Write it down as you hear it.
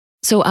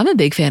So I'm a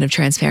big fan of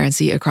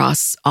transparency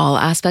across all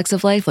aspects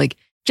of life. Like,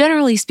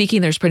 generally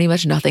speaking, there's pretty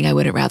much nothing I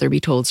wouldn't rather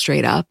be told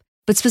straight up.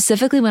 But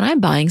specifically when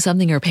I'm buying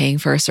something or paying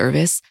for a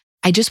service,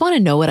 I just want to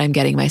know what I'm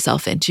getting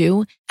myself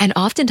into. And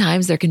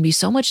oftentimes there can be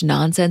so much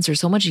nonsense or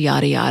so much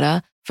yada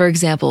yada. For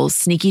example,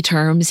 sneaky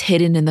terms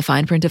hidden in the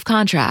fine print of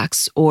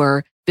contracts,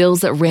 or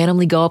bills that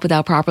randomly go up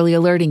without properly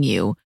alerting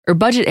you, or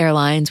budget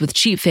airlines with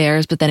cheap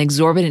fares but then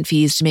exorbitant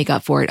fees to make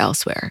up for it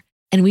elsewhere.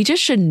 And we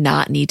just should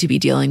not need to be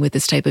dealing with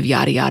this type of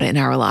yada yada in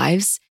our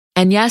lives.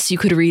 And yes, you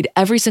could read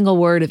every single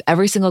word of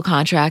every single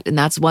contract, and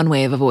that's one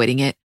way of avoiding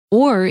it.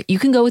 Or you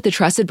can go with the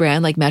trusted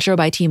brand like Metro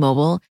by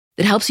T-Mobile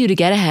that helps you to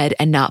get ahead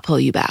and not pull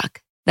you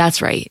back.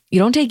 That's right. You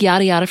don't take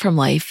yada yada from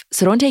life,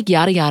 so don't take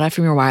yada yada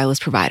from your wireless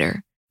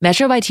provider.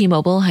 Metro by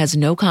T-Mobile has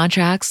no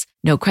contracts,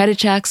 no credit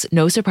checks,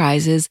 no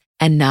surprises,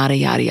 and nada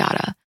yada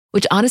yada,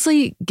 which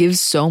honestly gives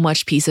so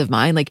much peace of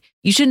mind. Like,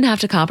 you shouldn't have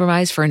to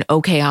compromise for an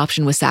okay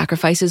option with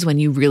sacrifices when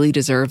you really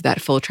deserve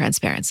that full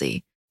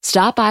transparency.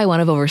 Stop by one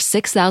of over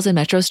 6,000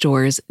 Metro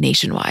stores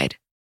nationwide.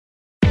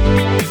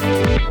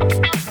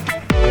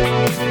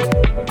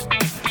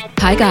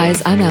 Hi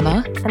guys, I'm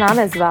Emma. And I'm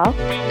Isabel.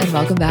 And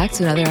welcome back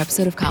to another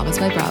episode of Comments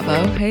by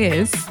Bravo. Hey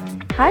Iz.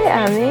 Hi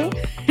Emmy.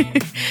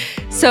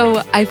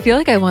 So I feel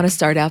like I want to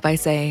start out by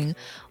saying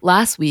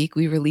last week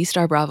we released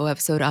our Bravo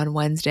episode on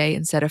Wednesday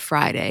instead of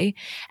Friday.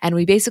 And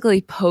we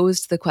basically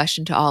posed the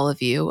question to all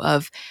of you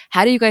of,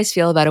 how do you guys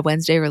feel about a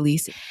Wednesday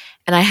release?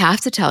 And I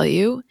have to tell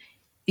you,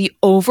 the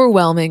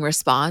overwhelming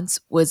response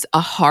was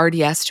a hard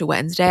yes to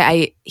Wednesday.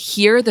 I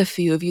hear the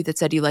few of you that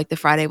said you liked the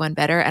Friday one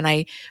better, and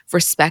I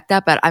respect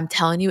that, but I'm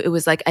telling you, it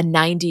was like a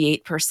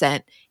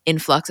 98%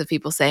 influx of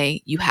people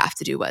saying you have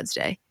to do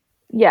Wednesday.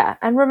 Yeah,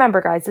 and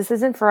remember guys, this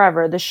isn't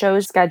forever. The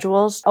show's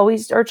schedules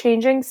always are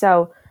changing,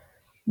 so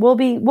we'll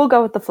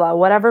go with the flow,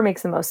 whatever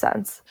makes the most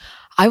sense.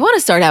 I want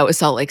to start out with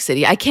Salt Lake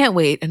City. I can't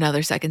wait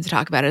another second to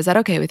talk about it. Is that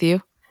okay with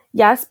you?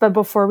 Yes, but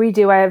before we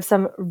do, I have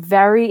some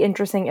very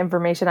interesting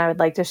information I would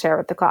like to share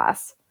with the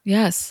class.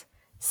 Yes.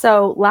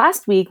 So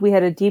last week, we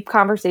had a deep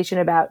conversation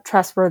about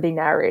trustworthy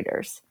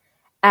narrators.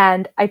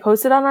 And I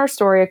posted on our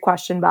story a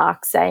question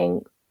box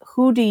saying,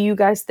 who do you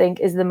guys think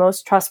is the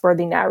most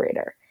trustworthy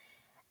narrator?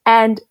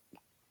 And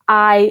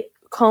I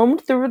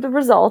combed through the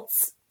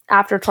results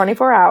after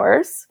 24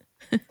 hours,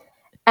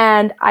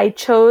 and I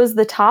chose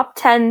the top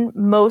 10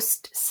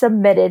 most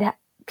submitted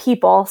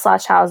people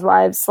 /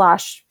 housewives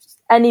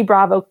 / any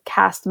Bravo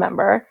cast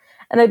member,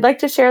 and I'd like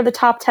to share the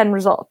top 10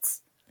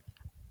 results.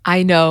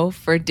 I know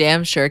for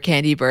damn sure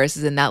Kandi Burruss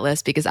is in that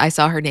list because I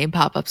saw her name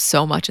pop up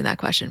so much in that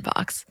question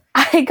box.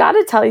 I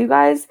gotta tell you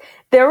guys,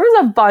 there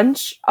was a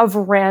bunch of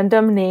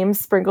random names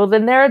sprinkled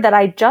in there that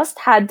I just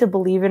had to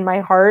believe in my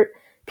heart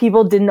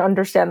people didn't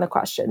understand the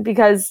question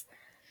because,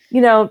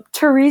 you know,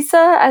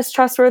 Teresa as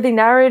trustworthy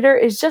narrator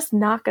is just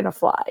not gonna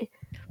fly.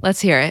 Let's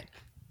hear it.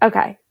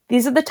 Okay,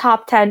 these are the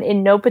top 10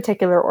 in no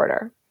particular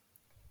order.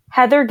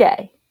 Heather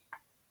Gay,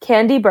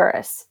 Kandi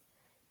Burruss,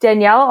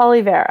 Danielle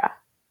Oliveira,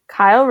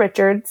 Kyle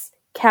Richards,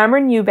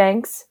 Cameron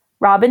Eubanks,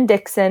 Robin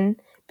Dixon,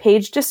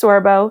 Paige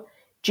DeSorbo,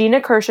 Gina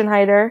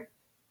Kirschenheiter,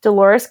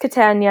 Dolores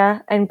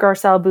Catania, and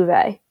Garcelle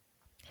Bouvet.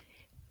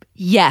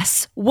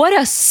 Yes. What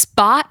a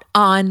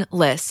spot-on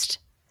list.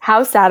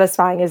 How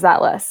satisfying is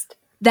that list?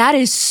 That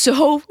is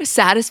so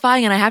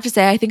satisfying. And I have to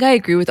say, I think I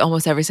agree with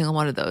almost every single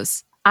one of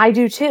those. I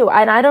do too.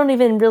 And I don't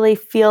even really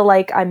feel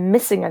like I'm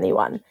missing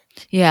anyone.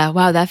 Yeah,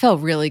 wow, that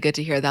felt really good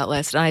to hear that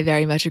list. And I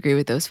very much agree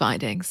with those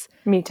findings.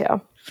 Me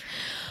too.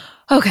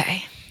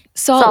 Okay.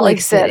 Salt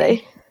Lake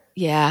City.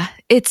 Yeah,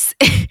 it's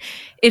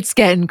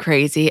getting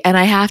crazy. And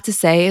I have to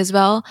say as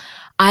well,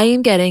 I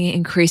am getting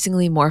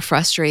increasingly more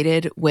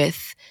frustrated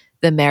with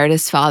the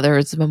Meredith's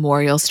father's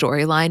memorial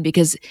storyline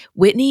because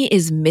Whitney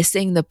is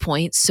missing the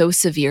point so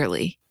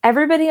severely.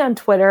 Everybody on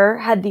Twitter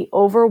had the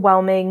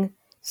overwhelming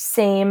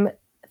same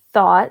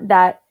thought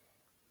that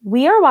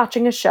we are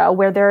watching a show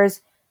where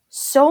there's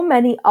so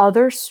many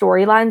other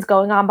storylines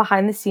going on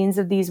behind the scenes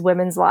of these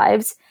women's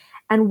lives.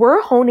 And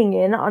we're honing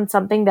in on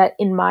something that,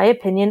 in my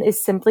opinion,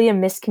 is simply a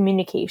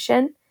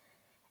miscommunication.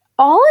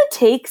 All it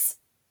takes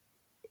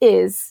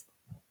is,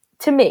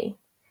 to me,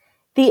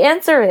 the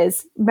answer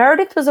is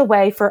Meredith was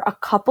away for a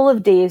couple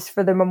of days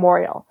for the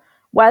memorial.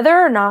 Whether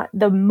or not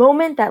the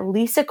moment that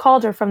Lisa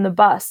called her from the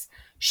bus,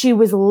 she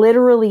was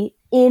literally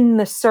in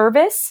the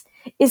service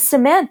is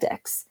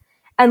semantics.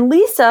 And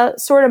Lisa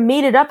sort of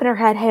made it up in her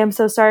head, hey, I'm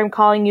so sorry I'm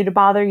calling you to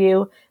bother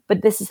you,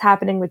 but this is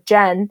happening with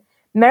Jen.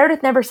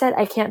 Meredith never said,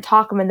 I can't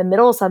talk, I'm in the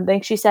middle of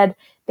something. She said,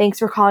 thanks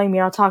for calling me,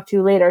 I'll talk to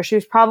you later. She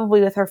was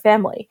probably with her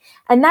family.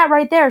 And that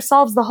right there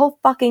solves the whole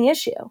fucking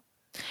issue.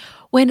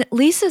 When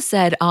Lisa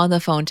said on the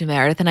phone to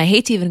Meredith, and I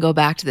hate to even go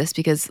back to this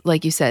because,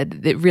 like you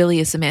said, it really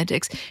is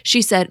semantics.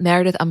 She said,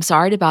 Meredith, I'm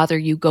sorry to bother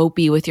you. Go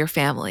be with your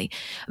family.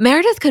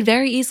 Meredith could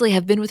very easily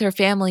have been with her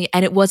family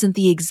and it wasn't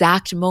the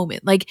exact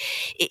moment. Like,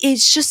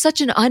 it's just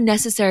such an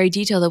unnecessary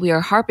detail that we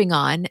are harping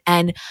on.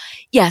 And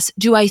yes,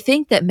 do I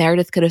think that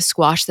Meredith could have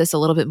squashed this a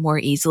little bit more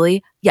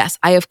easily? Yes,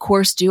 I of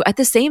course do. At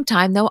the same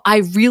time, though, I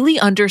really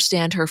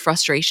understand her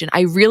frustration.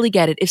 I really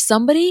get it. If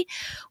somebody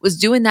was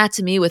doing that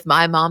to me with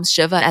my mom's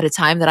Shiva at a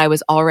time that I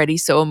was already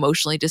so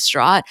emotionally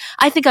distraught,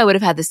 I think I would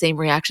have had the same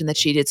reaction that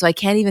she did. So I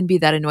can't even be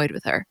that annoyed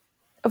with her.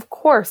 Of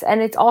course.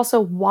 And it's also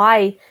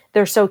why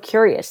they're so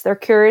curious. They're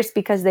curious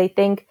because they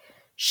think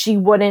she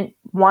wouldn't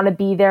want to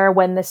be there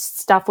when the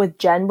stuff with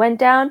Jen went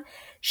down.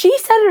 She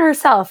said it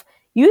herself.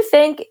 You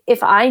think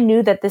if I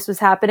knew that this was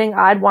happening,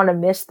 I'd want to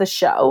miss the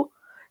show?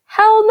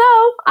 Hell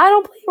no, I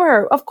don't blame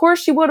her. Of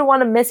course she wouldn't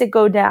want to miss it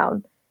go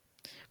down.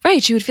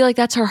 Right. She would feel like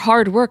that's her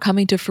hard work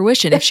coming to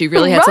fruition if she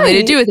really had something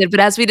to do with it. But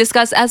as we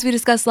discussed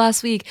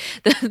last week,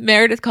 the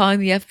Meredith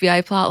calling the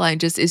FBI plotline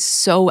just is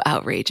so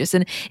outrageous.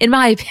 And in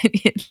my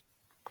opinion,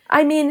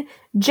 I mean,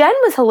 Jen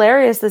was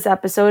hilarious this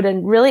episode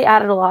and really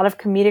added a lot of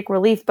comedic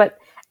relief, but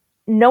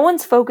no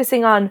one's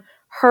focusing on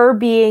her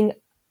being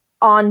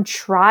on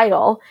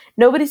trial.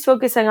 Nobody's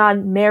focusing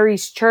on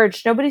Mary's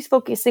church. Nobody's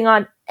focusing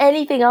on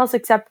anything else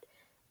except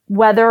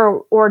whether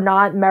or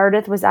not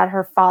Meredith was at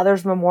her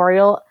father's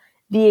memorial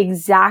the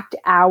exact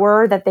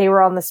hour that they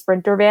were on the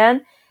Sprinter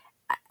van.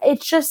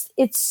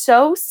 It's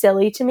so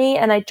silly to me.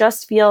 And it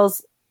just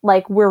feels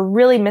like we're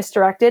really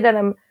misdirected and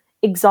I'm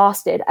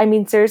exhausted. I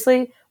mean,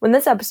 seriously, when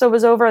this episode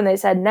was over and they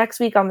said next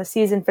week on the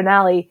season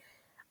finale,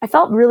 I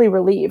felt really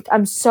relieved.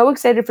 I'm so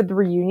excited for the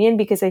reunion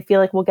because I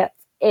feel like we'll get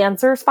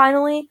answers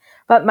finally,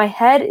 but my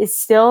head is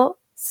still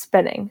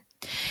spinning.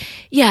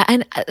 Yeah,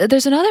 and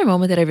there's another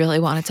moment that I really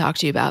want to talk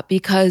to you about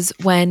because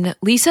when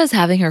Lisa's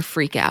having her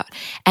freak out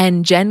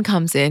and Jen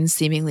comes in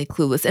seemingly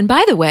clueless, and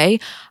by the way,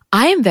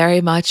 I am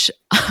very much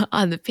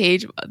on the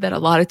page that a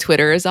lot of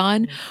Twitter is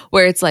on,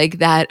 where it's like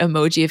that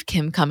emoji of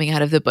Kim coming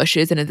out of the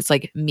bushes and it's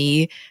like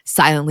me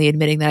silently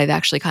admitting that I've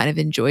actually kind of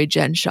enjoyed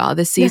Jen Shah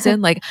this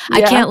season. Like, yeah.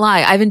 I can't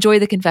lie. I've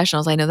enjoyed the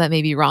confessionals. I know that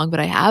may be wrong, but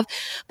I have.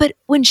 But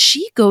when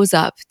she goes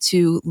up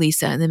to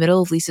Lisa in the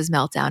middle of Lisa's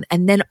meltdown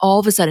and then all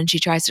of a sudden she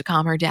tries to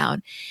calm her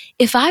down,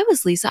 if I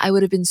was Lisa, I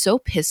would have been so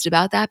pissed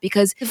about that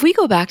because if we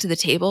go back to the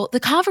table,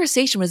 the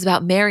conversation was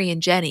about Mary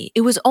and Jenny.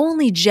 It was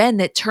only Jen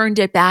that turned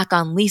it back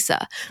on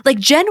Lisa. Like,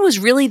 Jen was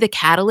really the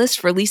catalyst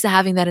for Lisa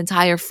having that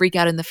entire freak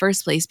out in the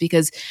first place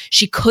because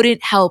she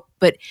couldn't help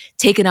but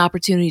take an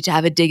opportunity to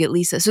have a dig at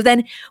Lisa. So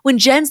then when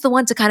Jen's the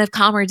one to kind of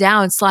calm her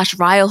down /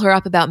 rile her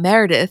up about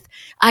Meredith,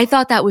 I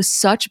thought that was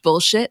such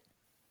bullshit.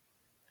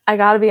 I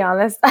gotta be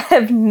honest, I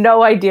have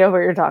no idea what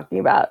you're talking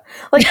about.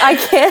 Like, I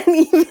can't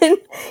even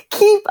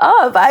keep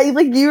up.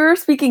 You were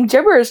speaking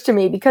gibberish to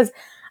me because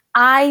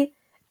I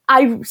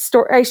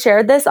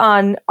shared this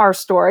on our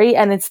story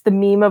and it's the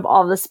meme of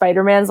all the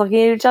Spider-Mans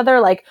looking at each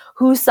other, like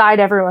whose side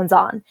everyone's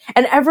on.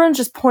 And everyone's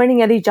just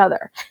pointing at each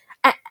other.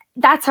 And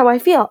that's how I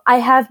feel. I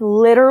have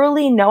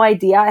literally no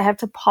idea. I have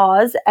to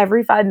pause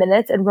every 5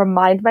 minutes and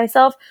remind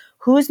myself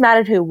who's mad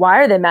at who. Why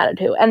are they mad at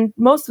who? And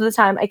most of the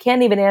time I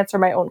can't even answer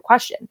my own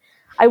question.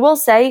 I will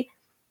say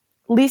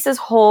Lisa's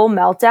whole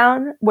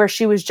meltdown where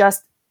she was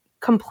just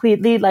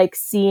completely like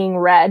seeing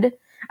red.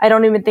 I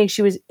don't even think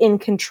she was in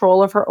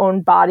control of her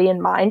own body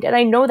and mind. And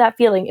I know that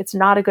feeling. It's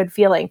not a good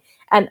feeling.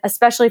 And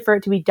especially for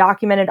it to be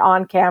documented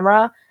on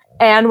camera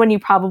and when you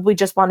probably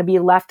just want to be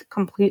left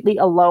completely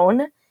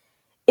alone.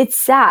 It's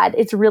sad.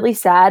 It's really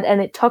sad.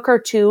 And it took her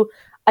to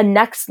a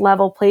next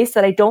level place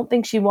that I don't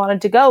think she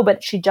wanted to go,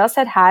 but she just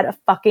had a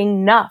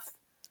fucking enough.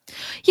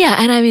 Yeah.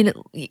 And I mean,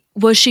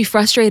 was she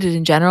frustrated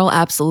in general?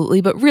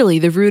 Absolutely. But really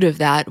the root of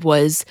that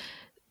was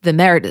the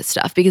Meredith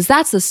stuff, because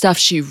that's the stuff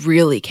she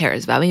really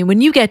cares about. I mean,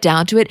 when you get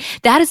down to it,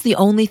 that is the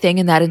only thing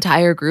in that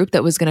entire group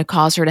that was going to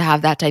cause her to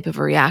have that type of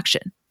a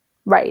reaction.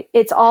 Right.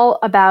 It's all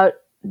about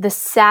the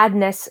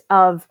sadness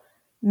of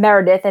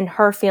Meredith and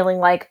her feeling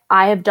like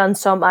I have done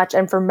so much.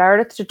 And for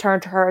Meredith to turn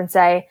to her and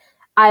say,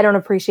 I don't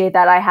appreciate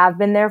that I have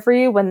been there for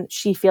you when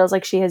she feels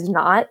like she has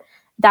not.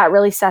 That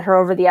really set her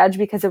over the edge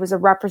because it was a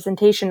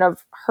representation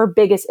of her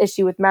biggest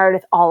issue with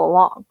Meredith all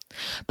along.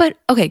 But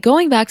okay,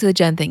 going back to the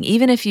Jen thing,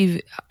 even if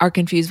you are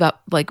confused about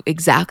like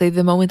exactly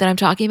the moment that I'm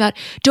talking about,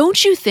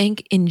 don't you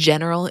think in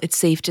general it's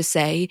safe to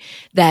say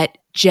that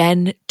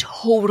Jen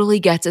totally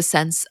gets a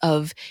sense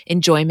of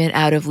enjoyment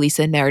out of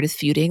Lisa and Meredith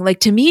feuding? Like,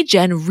 to me,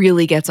 Jen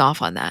really gets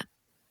off on that.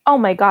 Oh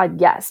my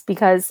God, yes,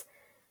 because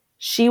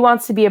she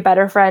wants to be a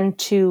better friend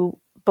to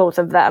both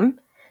of them.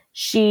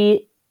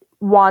 She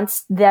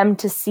wants them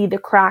to see the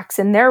cracks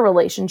in their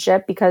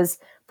relationship because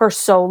for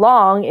so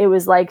long it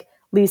was like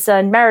Lisa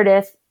and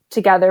Meredith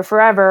together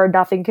forever,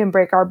 nothing can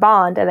break our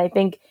bond. And I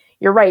think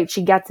you're right,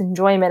 she gets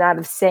enjoyment out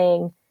of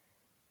saying,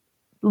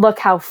 look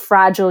how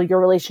fragile your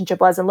relationship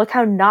was and look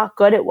how not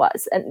good it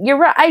was. And you're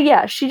right,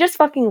 yeah, she just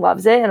fucking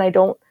loves it. And I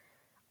don't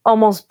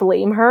almost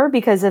blame her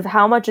because of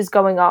how much is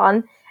going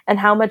on and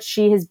how much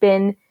she has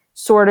been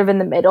sort of in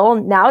the middle.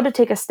 Now to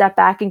take a step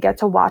back and get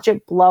to watch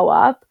it blow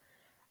up,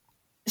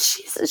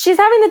 she's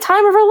having the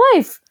time of her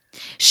life.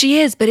 She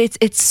is, but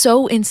it's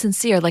so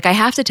insincere. Like, I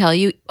have to tell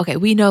you, okay,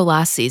 we know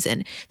last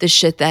season the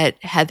shit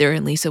that Heather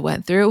and Lisa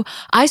went through.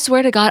 I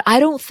swear to God, I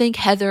don't think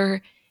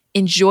Heather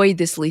enjoyed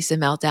this Lisa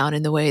meltdown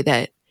in the way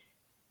that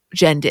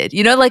Jen did.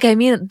 You know, like, I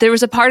mean, there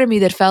was a part of me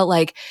that felt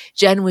like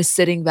Jen was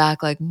sitting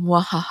back like,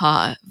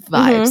 mwahaha vibes.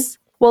 Mm-hmm.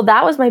 Well,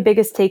 that was my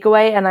biggest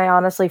takeaway, and I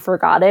honestly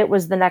forgot it,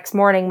 was the next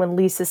morning when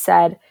Lisa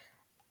said,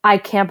 I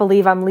can't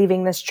believe I'm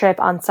leaving this trip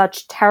on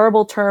such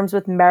terrible terms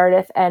with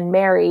Meredith and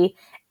Mary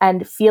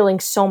and feeling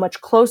so much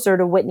closer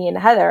to Whitney and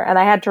Heather. And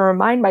I had to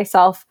remind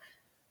myself,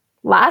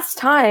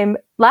 last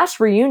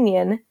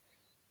reunion,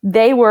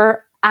 they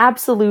were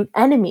absolute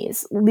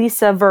enemies.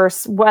 Lisa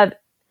versus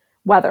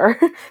Weather.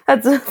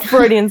 That's a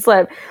Freudian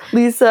slip.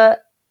 Lisa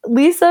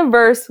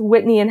versus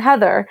Whitney and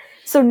Heather.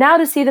 So now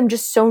to see them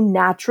just so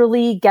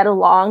naturally get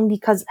along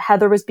because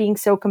Heather was being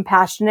so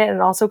compassionate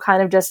and also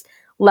kind of just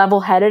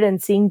level-headed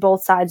and seeing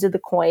both sides of the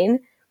coin,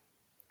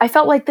 I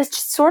felt like this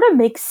just sort of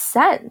makes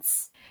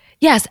sense.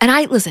 Yes, and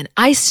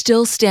I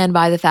still stand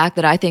by the fact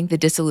that I think the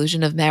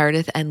disillusion of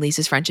Meredith and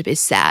Lisa's friendship is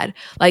sad.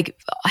 Like,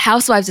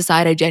 Housewives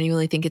aside, I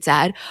genuinely think it's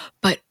sad,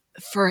 but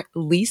for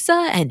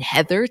Lisa and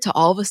Heather to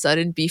all of a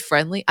sudden be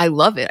friendly, I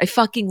love it. I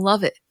fucking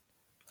love it.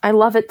 I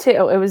love it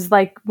too. It was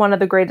like one of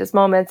the greatest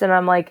moments, and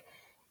I'm like,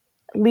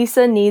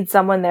 Lisa needs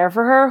someone there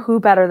for her. Who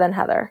better than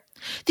Heather?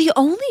 The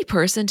only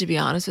person, to be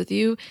honest with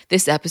you,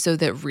 this episode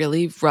that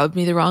really rubbed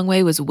me the wrong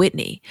way was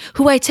Whitney,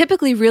 who I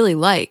typically really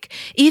like.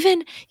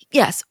 Even,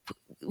 yes,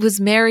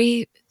 was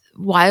Mary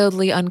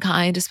wildly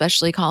unkind,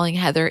 especially calling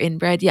Heather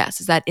inbred?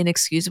 Yes. Is that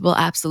inexcusable?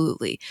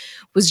 Absolutely.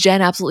 Was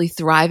Jen absolutely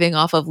thriving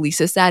off of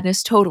Lisa's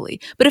sadness? Totally.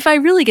 But if I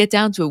really get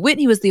down to it,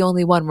 Whitney was the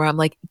only one where I'm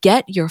like,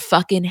 get your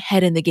fucking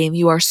head in the game.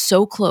 You are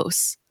so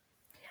close.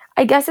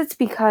 I guess it's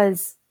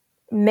because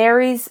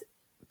Mary's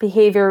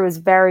behavior was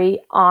very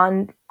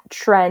on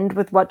trend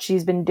with what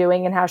she's been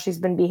doing and how she's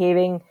been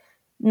behaving,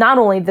 not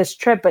only this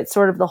trip, but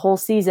sort of the whole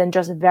season,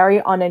 just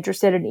very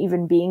uninterested in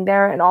even being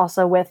there, and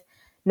also with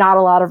not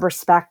a lot of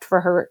respect for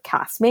her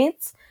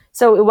castmates.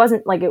 So it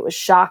wasn't like it was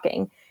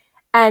shocking.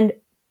 And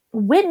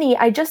Whitney,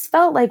 I just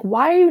felt like,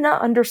 why are you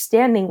not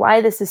understanding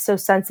why this is so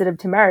sensitive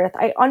to Meredith?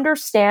 I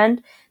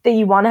understand that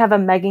you want to have a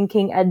Meghan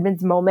King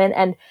Edmonds moment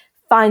and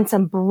find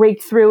some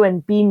breakthrough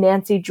and be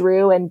Nancy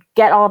Drew and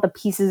get all the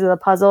pieces of the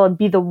puzzle and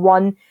be the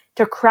one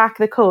to crack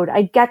the code.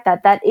 I get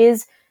that. That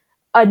is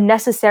a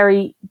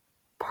necessary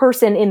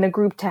person in the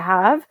group to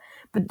have,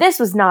 but this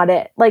was not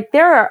it. Like,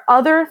 there are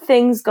other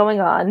things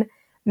going on.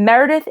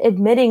 Meredith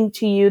admitting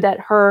to you that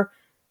her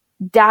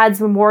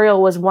dad's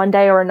memorial was one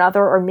day or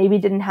another, or maybe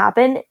didn't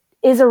happen,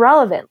 is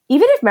irrelevant.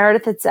 Even if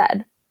Meredith had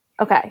said,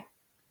 okay,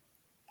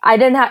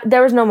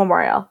 there was no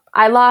memorial.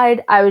 I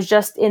lied. I was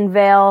just in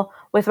Vail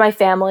with my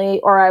family,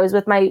 or I was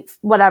with my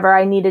whatever.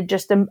 I needed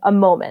just a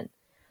moment.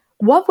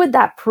 What would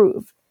that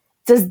prove?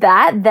 Does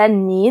that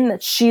then mean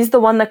that she's the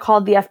one that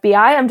called the FBI?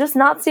 I'm just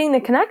not seeing the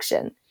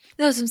connection.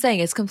 No, that's what I'm saying.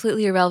 It's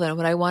completely irrelevant.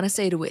 What I want to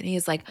say to Whitney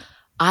is like,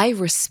 I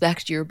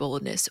respect your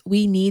boldness.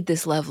 We need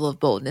this level of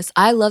boldness.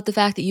 I love the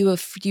fact that you have a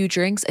few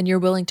drinks and you're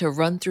willing to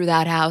run through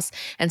that house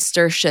and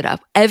stir shit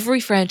up.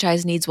 Every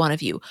franchise needs one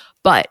of you.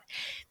 But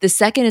the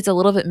second it's a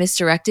little bit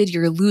misdirected,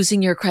 you're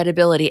losing your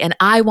credibility. And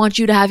I want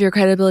you to have your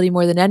credibility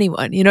more than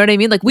anyone. You know what I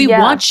mean? Like, we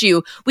want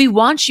you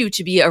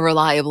to be a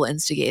reliable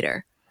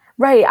instigator.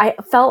 Right. I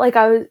felt like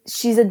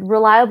she's a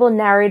reliable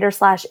narrator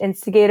 /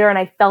 instigator, and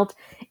I felt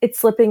it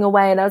slipping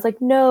away. And I was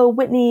like, no,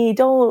 Whitney,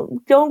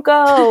 don't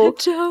go. Don't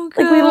go.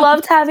 Like, we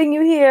loved having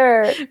you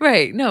here.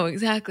 Right. No,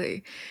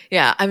 exactly.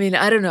 Yeah. I mean,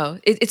 I don't know.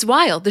 It's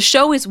wild. The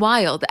show is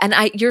wild. And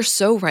you're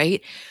so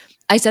right.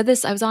 I said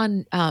this, I was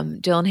on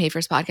Dylan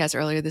Hafer's podcast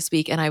earlier this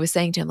week, and I was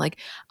saying to him, like,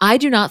 I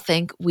do not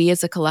think we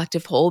as a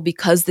collective whole,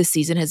 because this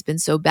season has been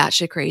so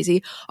batshit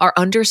crazy, are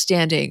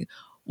understanding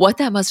what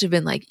that must have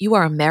been like. You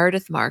are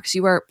Meredith Marks.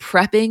 You are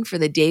prepping for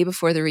the day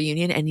before the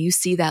reunion, and you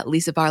see that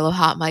Lisa Barlow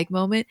hot mic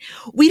moment.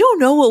 We don't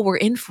know what we're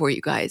in for,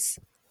 you guys.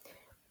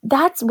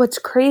 That's what's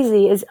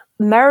crazy, is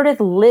Meredith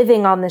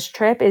living on this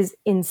trip is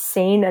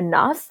insane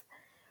enough,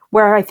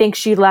 where I think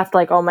she left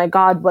like, oh my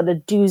God, what a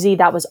doozy.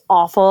 That was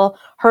awful.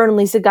 Her and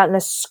Lisa got in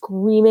a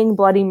screaming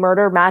bloody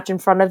murder match in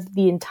front of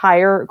the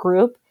entire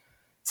group.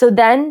 So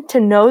then to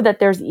know that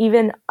there's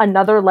even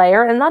another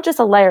layer, and not just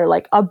a layer,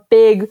 like a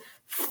big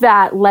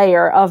fat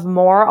layer of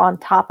more on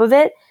top of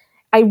it,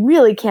 I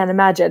really can't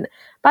imagine.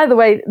 By the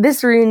way,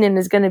 this reunion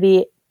is going to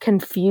be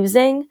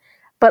confusing,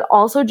 but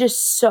also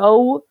just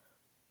so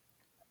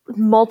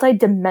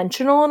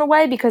multi-dimensional in a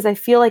way, because I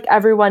feel like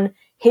everyone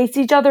hates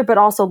each other but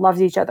also loves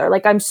each other.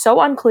 Like, I'm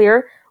so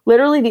unclear.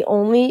 Literally the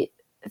only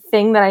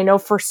thing that I know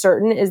for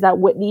certain is that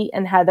Whitney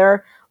and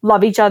Heather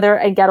love each other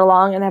and get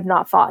along and have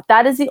not fought.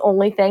 That is the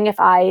only thing, if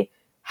I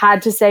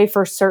had to say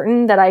for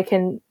certain, that I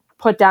can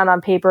put down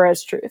on paper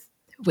as truth.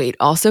 Wait,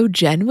 also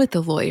Jen with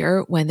the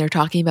lawyer, when they're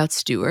talking about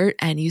Stuart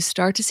and you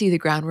start to see the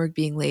groundwork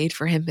being laid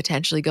for him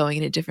potentially going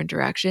in a different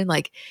direction,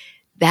 like,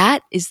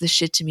 that is the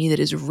shit to me that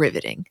is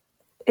riveting.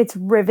 It's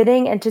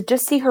riveting. And to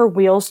just see her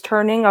wheels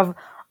turning of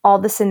all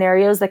the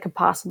scenarios that could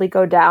possibly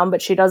go down,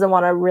 but she doesn't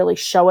want to really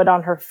show it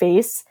on her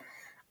face.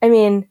 I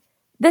mean,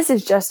 this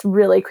is just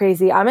really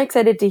crazy. I'm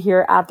excited to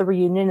hear at the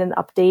reunion an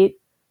update.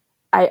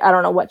 I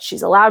don't know what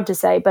she's allowed to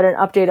say, but an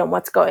update on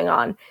what's going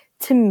on.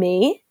 To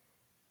me,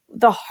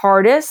 the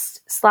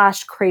hardest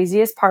 /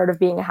 craziest part of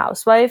being a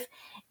housewife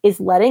is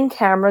letting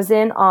cameras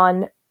in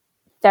on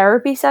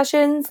therapy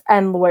sessions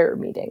and lawyer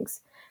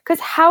meetings.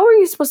 Because how are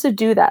you supposed to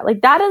do that?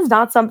 Like, that is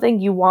not something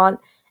you want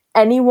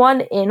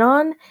anyone in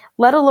on,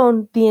 let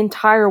alone the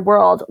entire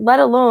world, let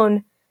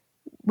alone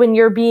when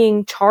you're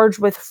being charged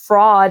with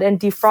fraud and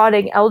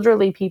defrauding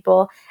elderly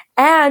people,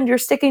 and you're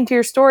sticking to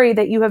your story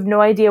that you have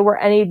no idea where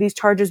any of these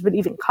charges would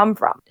even come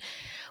from.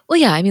 Well,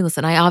 yeah, I mean,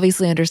 listen, I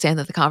obviously understand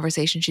that the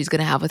conversation she's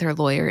going to have with her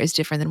lawyer is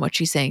different than what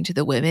she's saying to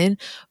the women,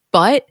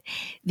 but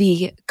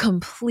the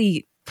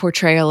complete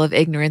portrayal of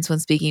ignorance when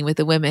speaking with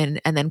the women,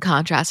 and then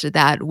contrasted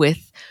that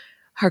with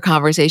her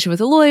conversation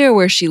with a lawyer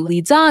where she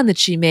leads on that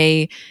she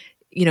may,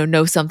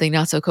 know something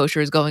not so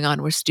kosher is going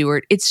on with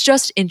Stuart. It's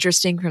just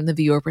interesting from the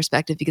viewer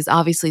perspective because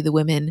obviously the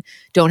women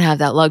don't have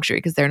that luxury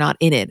because they're not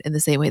in it in the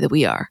same way that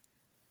we are.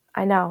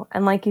 I know.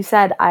 And like you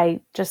said, I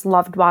just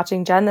loved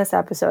watching Jen this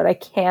episode. I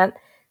can't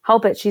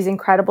help it. She's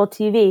incredible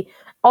TV.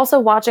 Also,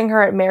 watching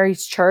her at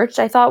Mary's church,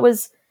 I thought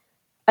was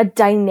a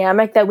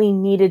dynamic that we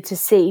needed to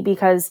see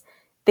because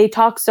they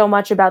talk so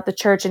much about the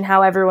church and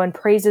how everyone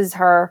praises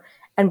her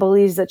and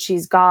believes that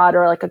she's God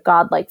or like a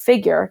godlike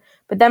figure.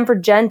 But then for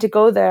Jen to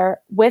go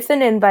there with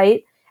an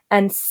invite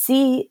and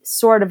see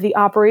sort of the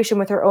operation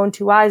with her own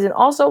two eyes, and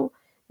also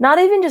not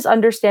even just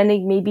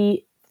understanding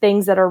maybe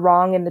things that are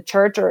wrong in the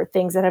church or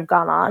things that have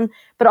gone on,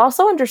 but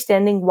also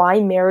understanding why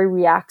Mary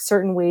reacts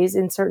certain ways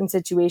in certain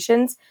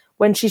situations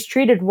when she's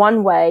treated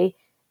one way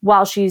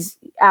while she's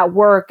at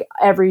work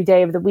every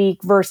day of the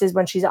week versus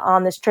when she's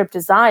on this trip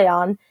to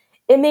Zion.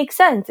 It makes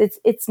sense.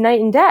 It's night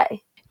and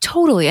day.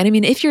 Totally. And I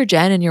mean, if you're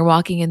Jen and you're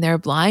walking in there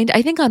blind,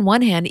 I think on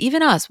one hand,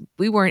 even us,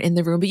 we weren't in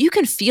the room, but you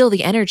can feel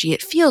the energy.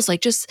 It feels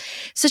like just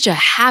such a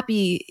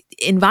happy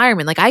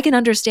environment. Like I can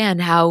understand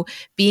how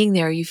being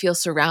there, you feel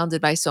surrounded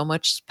by so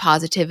much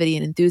positivity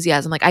and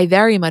enthusiasm. Like I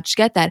very much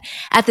get that.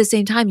 At the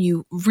same time,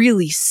 you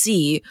really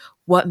see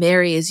what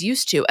Mary is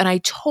used to. And I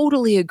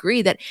totally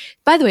agree that,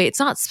 by the way, it's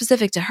not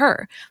specific to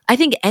her. I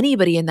think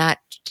anybody in that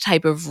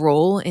type of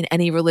role in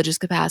any religious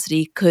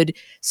capacity could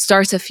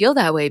start to feel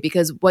that way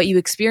because what you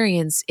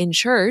experience in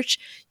church,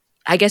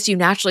 I guess you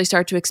naturally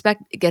start to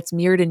expect it gets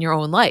mirrored in your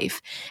own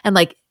life. And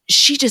like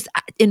she just,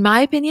 in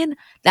my opinion,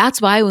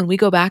 that's why when we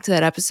go back to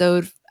that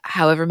episode,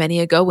 however many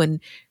ago,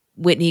 when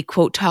Whitney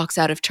quote talks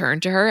out of turn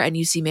to her and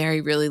you see Mary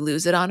really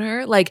lose it on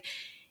her, like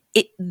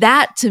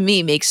that to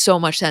me makes so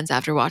much sense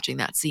after watching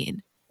that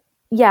scene.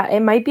 Yeah, it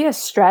might be a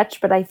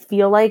stretch, but I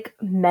feel like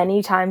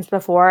many times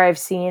before I've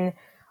seen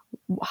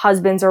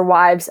husbands or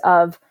wives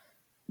of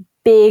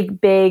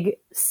big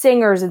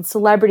singers and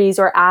celebrities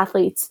or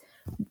athletes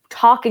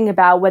talking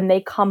about when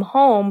they come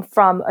home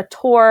from a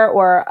tour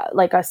or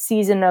like a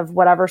season of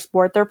whatever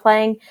sport they're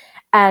playing.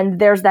 And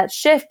there's that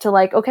shift to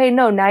like, okay,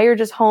 no, now you're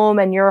just home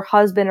and your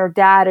husband or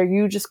dad, or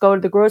you just go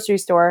to the grocery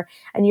store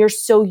and you're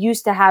so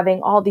used to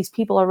having all these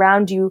people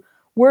around you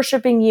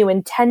worshiping you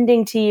and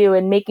tending to you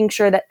and making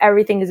sure that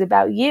everything is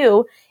about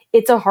you.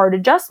 It's a hard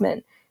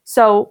adjustment.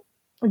 So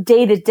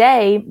day to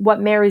day, what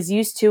Mary's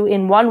used to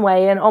in one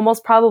way and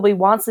almost probably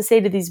wants to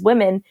say to these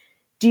women,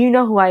 do you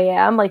know who I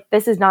am? Like,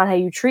 this is not how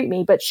you treat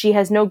me. But she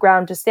has no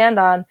ground to stand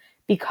on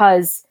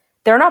because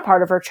they're not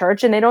part of her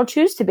church and they don't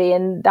choose to be.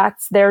 And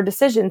that's their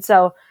decision.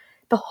 So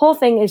the whole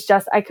thing is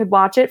just, I could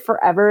watch it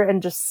forever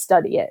and just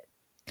study it.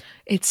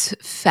 It's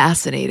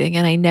fascinating.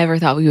 And I never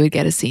thought we would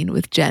get a scene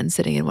with Jen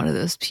sitting in one of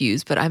those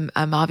pews, but I'm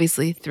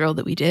obviously thrilled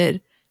that we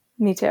did.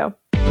 Me too.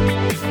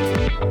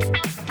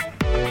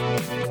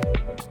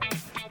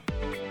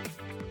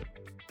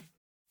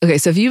 Okay,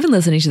 so if you've been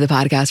listening to the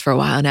podcast for a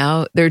while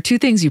now, there are two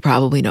things you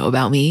probably know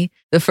about me.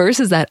 The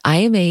first is that I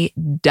am a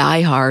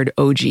diehard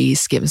OG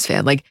Skims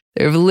fan. Like,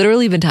 there have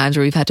literally been times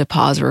where we've had to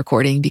pause a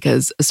recording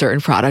because a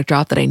certain product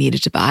dropped that I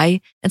needed to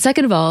buy. And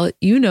second of all,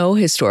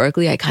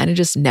 historically, I kind of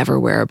just never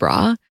wear a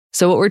bra.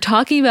 So what we're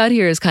talking about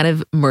here is kind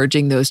of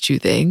merging those two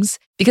things.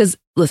 Because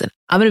listen,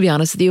 I'm going to be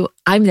honest with you,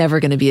 I'm never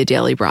going to be a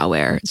daily bra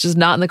wearer. It's just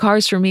not in the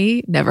cards for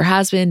me. Never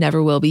has been,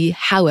 never will be.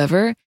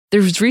 However,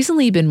 there's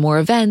recently been more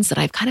events and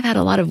I've kind of had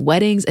a lot of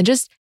weddings and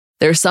just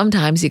there's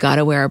sometimes you got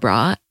to wear a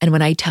bra. And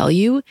when I tell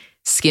you,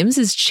 Skims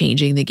is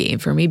changing the game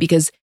for me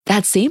because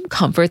that same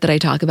comfort that I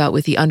talk about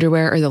with the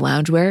underwear or the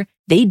loungewear,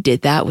 they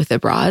did that with the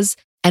bras.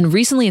 And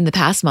recently in the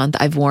past month,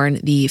 I've worn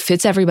the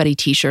Fits Everybody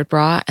t-shirt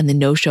bra and the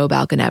no-show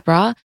balconette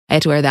bra. I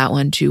had to wear that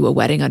one to a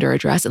wedding under a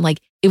dress. And like,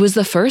 it was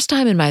the first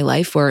time in my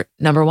life where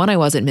number one, I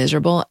wasn't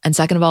miserable. And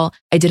second of all,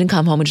 I didn't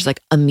come home and just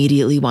like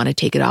immediately want to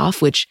take it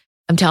off, which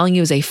I'm telling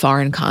you is a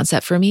foreign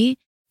concept for me.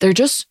 They're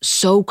just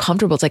so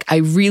comfortable. It's like, I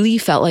really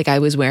felt like I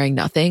was wearing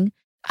nothing.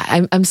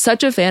 I'm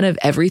such a fan of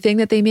everything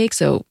that they make.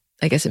 So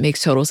I guess it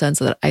makes total sense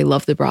that I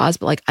love the bras,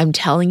 but like, I'm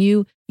telling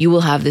you, you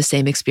will have the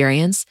same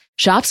experience.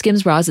 Shop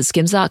Skims bras at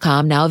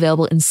skims.com, now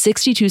available in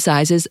 62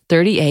 sizes,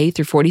 30A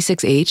through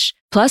 46H.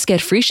 Plus,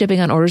 get free shipping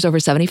on orders over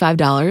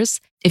 $75.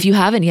 If you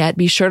haven't yet,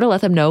 be sure to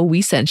let them know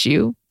we sent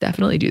you.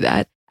 Definitely do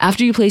that.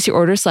 After you place your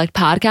order, select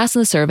podcast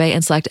in the survey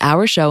and select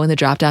our show in the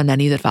drop-down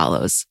menu that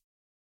follows.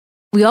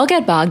 We all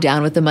get bogged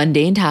down with the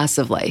mundane tasks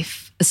of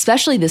life,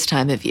 especially this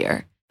time of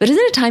year. But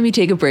isn't it time you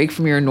take a break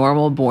from your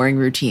normal, boring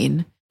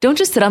routine? Don't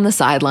just sit on the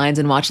sidelines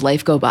and watch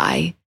life go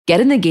by. Get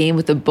in the game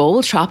with the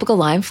bold tropical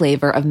lime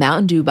flavor of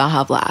Mountain Dew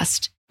Baja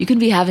Blast. You can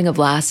be having a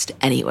blast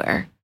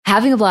anywhere.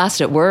 Having a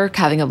blast at work,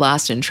 having a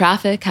blast in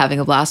traffic, having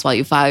a blast while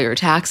you file your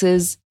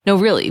taxes. No,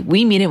 really,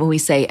 we mean it when we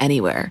say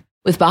anywhere.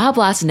 With Baja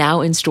Blast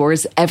now in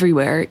stores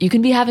everywhere, you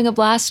can be having a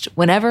blast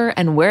whenever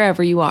and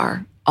wherever you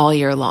are, all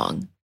year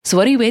long. So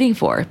what are you waiting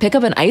for? Pick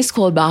up an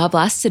ice-cold Baja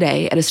Blast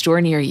today at a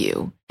store near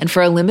you. And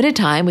for a limited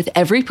time, with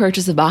every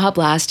purchase of Baja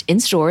Blast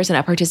in stores and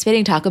at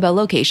participating Taco Bell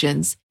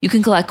locations, you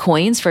can collect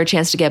coins for a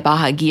chance to get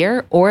Baja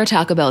gear or a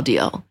Taco Bell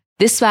deal.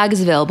 This swag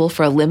is available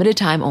for a limited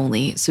time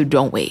only, so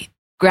don't wait.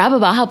 Grab a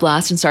Baja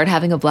Blast and start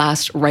having a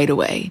blast right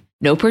away.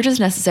 No purchase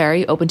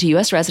necessary, open to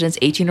U.S. residents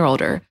 18 or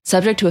older,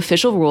 subject to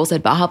official rules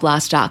at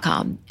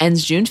bajablast.com.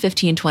 Ends June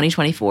 15,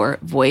 2024,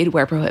 void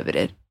where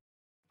prohibited.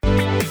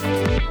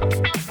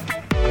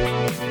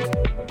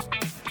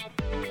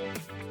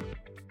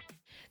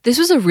 This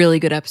was a really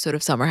good episode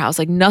of Summer House.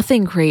 Like,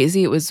 nothing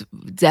crazy. It was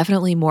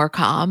definitely more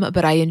calm,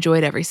 but I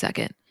enjoyed every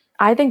second.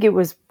 I think it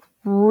was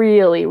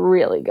really,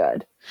 really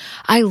good.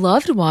 I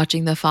loved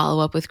watching the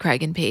follow-up with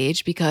Craig and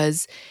Paige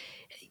because,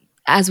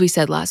 as we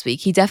said last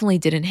week, he definitely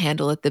didn't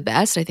handle it the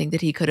best. I think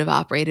that he could have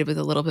operated with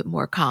a little bit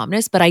more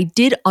calmness, but I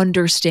did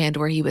understand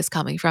where he was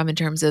coming from in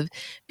terms of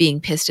being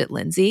pissed at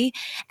Lindsay.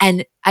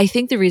 And I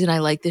think the reason I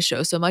like this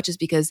show so much is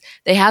because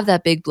they have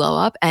that big blow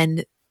up,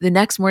 and the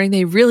next morning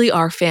they really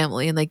are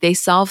family, and like they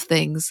solve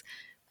things,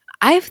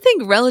 I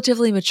think,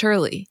 relatively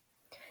maturely.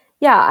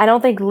 Yeah, I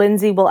don't think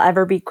Lindsay will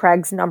ever be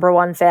Craig's number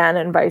one fan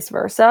and vice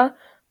versa,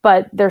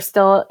 but they're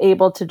still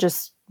able to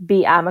just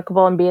be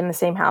amicable and be in the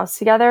same house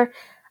together.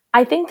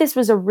 I think this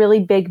was a really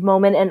big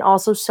moment and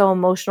also so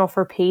emotional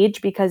for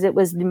Paige because it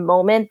was the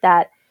moment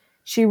that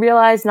she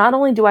realized, not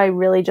only do I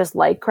really just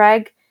like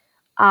Craig,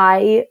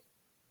 I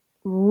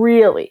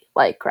really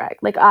like Craig.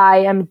 Like, I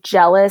am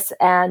jealous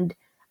and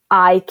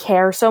I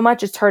care so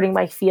much. It's hurting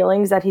my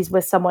feelings that he's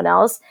with someone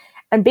else.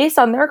 And based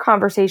on their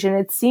conversation,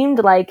 it seemed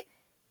like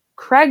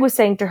Craig was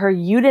saying to her,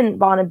 you didn't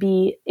want to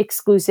be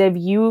exclusive.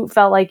 You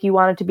felt like you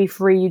wanted to be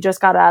free. You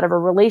just got out of a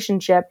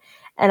relationship.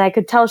 And I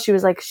could tell she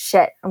was like,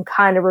 shit, I'm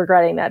kind of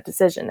regretting that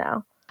decision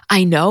now.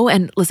 I know.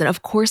 And listen,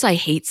 of course, I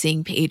hate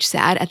seeing Paige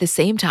sad. At the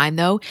same time,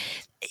 though,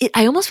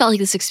 I almost felt like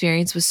this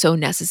experience was so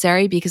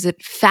necessary because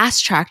it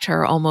fast-tracked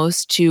her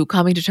almost to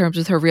coming to terms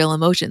with her real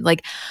emotion.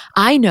 Like,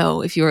 I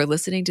know if you are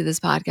listening to this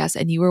podcast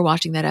and you were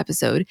watching that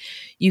episode,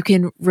 you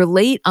can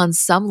relate on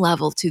some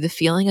level to the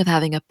feeling of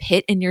having a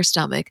pit in your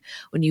stomach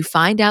when you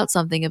find out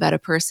something about a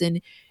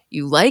person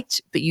you liked,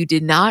 but you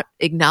did not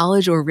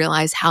acknowledge or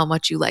realize how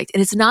much you liked.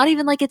 And it's not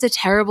even like it's a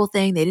terrible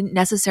thing. They didn't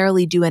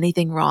necessarily do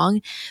anything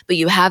wrong, but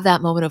you have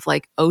that moment of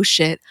like, oh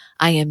shit,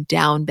 I am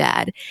down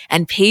bad.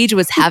 And Paige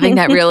was having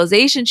that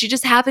realization. She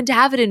just happened to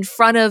have it in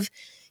front of,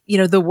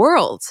 the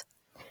world.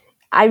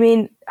 I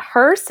mean,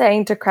 her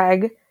saying to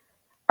Craig,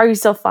 are you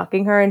still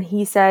fucking her? And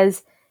he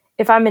says,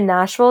 if I'm in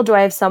Nashville, do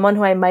I have someone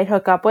who I might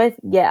hook up with?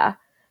 Yeah.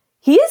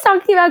 He is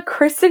talking about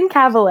Kristen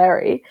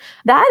Cavallari.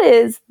 That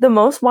is the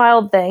most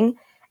wild thing.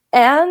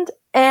 And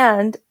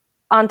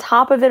on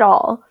top of it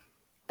all,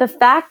 the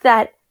fact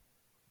that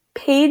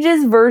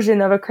Paige's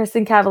version of a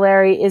Kristen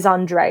Cavallari is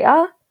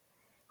Andrea,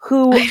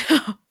 who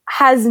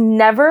has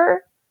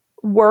never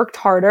worked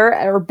harder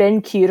or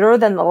been cuter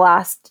than the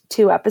last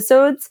 2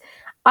 episodes.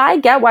 I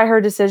get why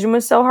her decision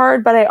was so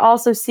hard, but I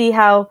also see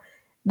how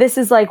this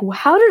is like,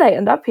 how did I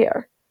end up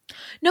here?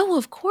 No,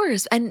 of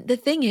course. And the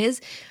thing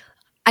is,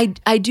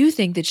 I do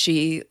think that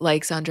she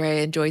likes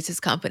Andrea, enjoys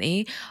his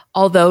company.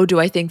 Although, do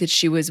I think that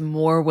she was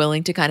more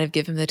willing to kind of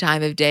give him the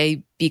time of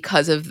day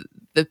because of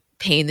the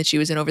pain that she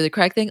was in over the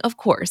Craig thing? Of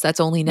course,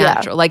 that's only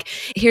natural. Yeah. Like,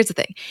 here's the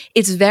thing.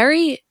 It's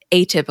very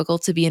atypical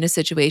to be in a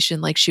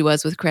situation like she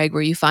was with Craig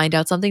where you find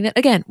out something that,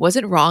 again,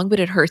 wasn't wrong, but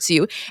it hurts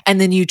you.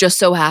 And then you just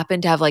so happen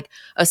to have like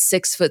a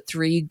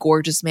 6'3"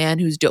 gorgeous man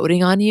who's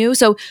doting on you.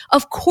 So,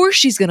 of course,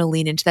 she's going to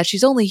lean into that.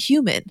 She's only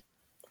human.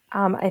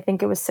 I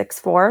think it was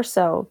 6'4",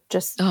 so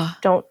just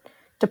don't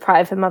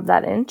deprive him of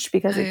that inch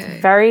because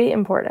it's very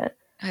important.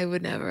 I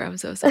would never. I'm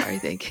so sorry.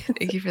 Thank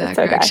you for that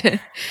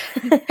correction.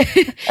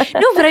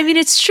 No, but I mean,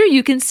 it's true.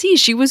 You can see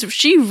she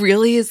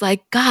really is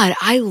like, God,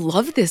 I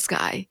love this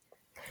guy.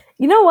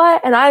 You know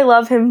what? And I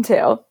love him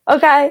too.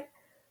 Okay.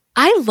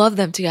 I love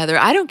them together.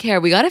 I don't care.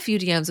 We got a few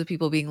DMs of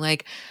people being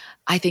like,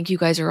 I think you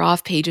guys are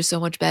off. Paige is so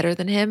much better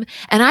than him.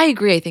 And I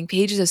agree. I think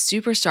Paige is a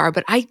superstar,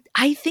 but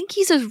I think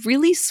he's a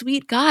really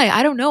sweet guy.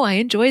 I don't know. I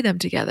enjoy them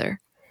together.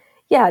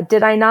 Yeah.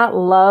 Did I not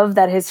love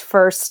that his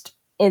first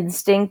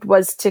instinct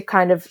was to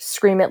kind of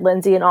scream at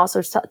Lindsay and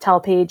also tell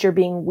Paige you're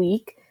being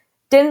weak?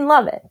 didn't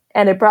love it.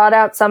 And it brought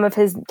out some of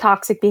his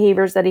toxic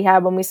behaviors that he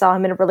had when we saw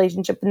him in a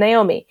relationship with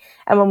Naomi.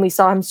 And when we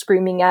saw him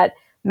screaming at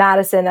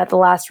Madison at the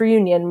last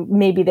reunion,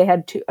 maybe they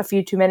had a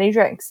few too many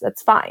drinks.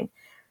 That's fine.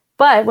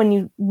 But when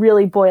you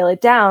really boil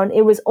it down,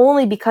 it was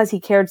only because he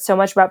cared so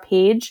much about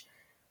Paige,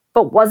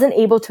 but wasn't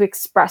able to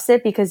express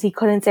it because he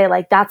couldn't say,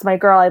 like, that's my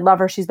girl, I love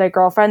her, she's my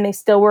girlfriend. They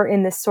still were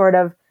in this sort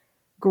of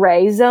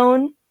gray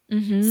zone.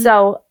 Mm-hmm.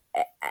 So,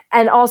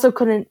 and also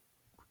couldn't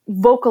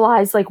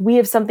vocalize, like, we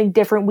have something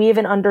different, we have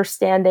an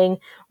understanding,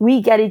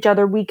 we get each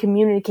other, we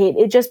communicate.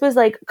 It just was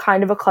like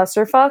kind of a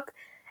clusterfuck.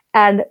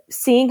 And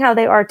seeing how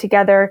they are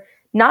together,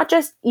 not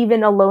just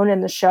even alone in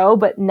the show,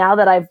 but now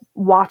that I've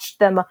watched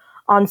them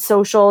on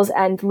socials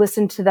and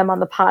listened to them on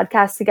the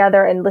podcast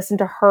together and listened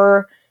to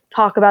her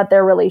talk about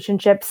their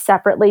relationship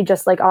separately,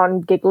 just like on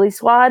Giggly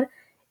Squad,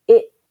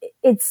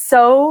 it's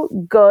so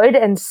good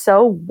and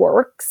so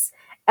works.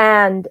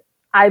 And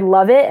I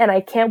love it. And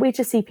I can't wait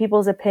to see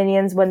people's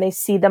opinions when they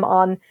see them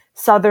on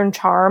Southern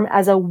Charm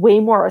as a way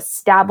more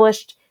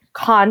established,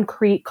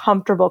 concrete,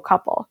 comfortable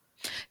couple.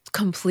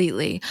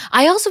 Completely.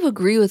 I also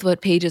agree with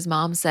what Paige's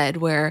mom said,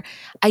 where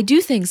I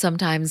do think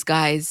sometimes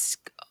guys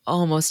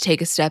almost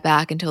take a step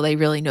back until they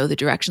really know the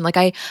direction. Like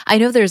I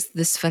know there's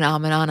this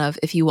phenomenon of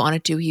if he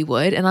wanted to, he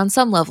would. And on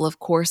some level, of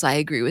course, I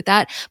agree with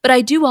that. But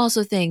I do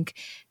also think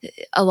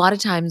a lot of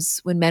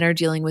times when men are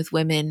dealing with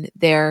women,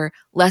 they're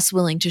less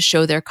willing to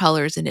show their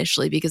colors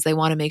initially because they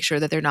want to make sure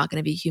that they're not going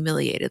to be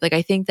humiliated. Like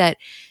I think that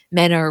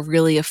men are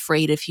really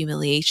afraid of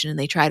humiliation and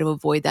they try to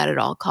avoid that at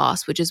all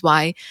costs, which is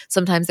why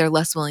sometimes they're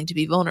less willing to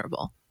be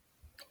vulnerable.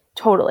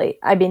 Totally.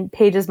 I mean,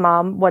 Paige's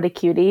mom, what a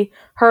cutie.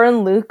 Her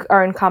and Luke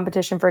are in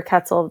competition for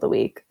Ketzel of the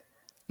Week.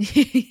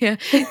 Yeah.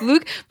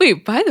 Luke,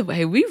 wait, by the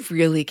way, we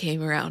really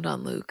came around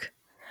on Luke.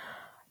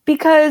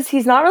 Because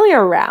he's not really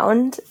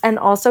around, and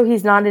also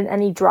he's not in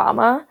any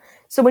drama.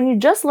 So when you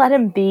just let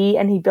him be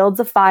and he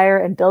builds a fire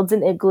and builds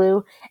an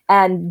igloo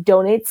and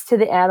donates to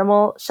the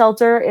animal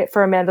shelter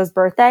for Amanda's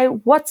birthday,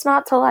 what's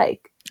not to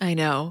like? I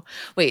know.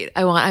 Wait,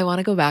 I want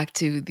to go back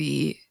to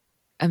the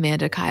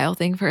Amanda Kyle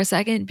thing for a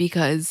second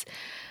because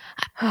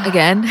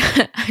again,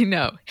 I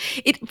know.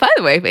 By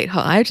the way, wait,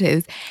 hold on. I have to say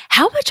this.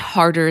 How much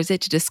harder is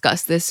it to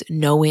discuss this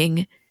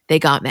knowing they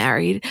got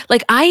married?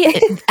 Like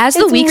as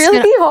the weeks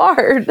really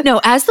hard. No,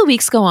 as the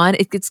weeks go on,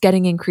 it's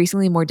getting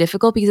increasingly more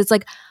difficult because it's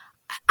like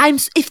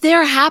if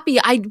they're happy,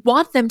 I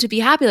want them to be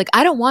happy. Like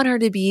I don't want her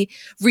to be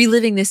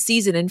reliving this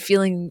season and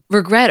feeling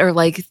regret or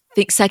like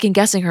second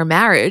guessing her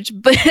marriage.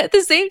 But at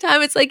the same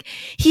time, it's like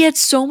he had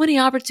so many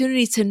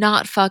opportunities to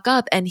not fuck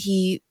up and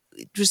he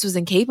just was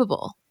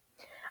incapable.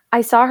 I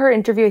saw her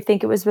interview, I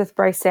think it was with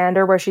Bryce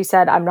Sander, where she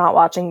said, I'm not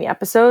watching the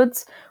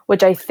episodes,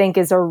 which I think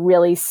is a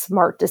really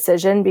smart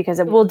decision because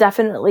it will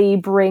definitely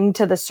bring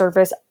to the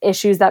surface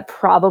issues that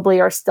probably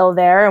are still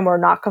there and were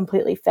not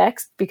completely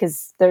fixed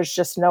because there's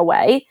just no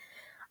way.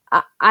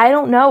 I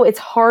don't know. It's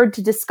hard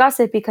to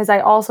discuss it because I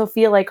also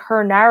feel like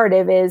her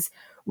narrative is,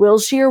 will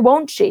she or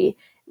won't she?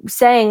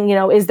 Saying,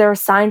 is there a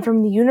sign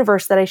from the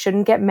universe that I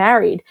shouldn't get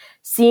married?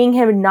 Seeing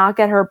him not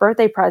get her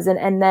birthday present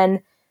and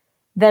then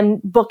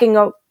them booking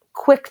a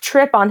quick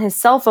trip on his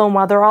cell phone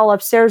while they're all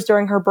upstairs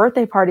during her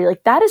birthday party.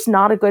 Like that is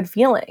not a good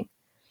feeling.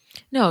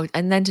 No,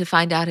 and then to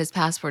find out his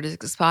passport is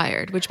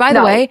expired, which by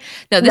the way,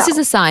 this is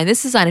a sign.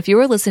 This is a sign. If you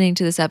were listening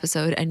to this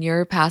episode and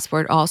your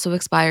passport also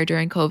expired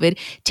during COVID,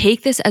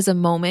 take this as a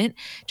moment.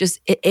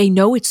 I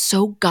know it's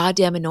so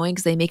goddamn annoying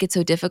because they make it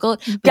so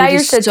difficult. Get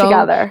your shit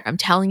together. I'm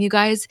telling you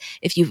guys,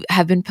 if you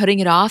have been putting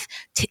it off,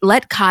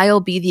 let Kyle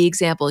be the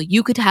example.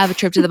 You could have a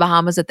trip to the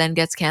Bahamas that then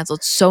gets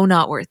canceled. So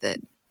not worth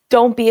it.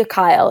 Don't be a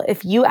Kyle.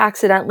 If you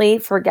accidentally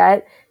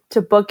forget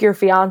to book your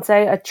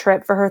fiance a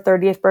trip for her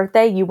 30th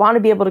birthday, you want to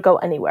be able to go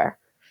anywhere.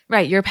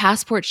 Right. Your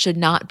passport should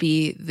not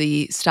be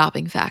the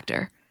stopping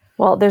factor.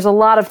 Well, there's a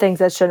lot of things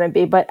that shouldn't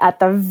be, but at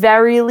the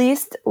very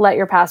least, let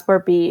your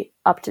passport be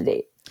up to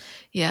date.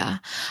 Yeah.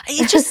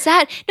 It's just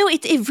sad. No,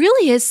 it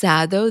really is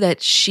sad, though,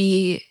 that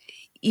she,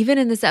 even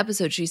in this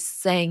episode, she's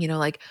saying,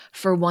 like,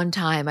 for one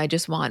time, I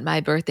just want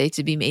my birthday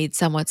to be made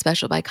somewhat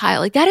special by Kyle.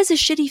 Like, that is a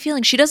shitty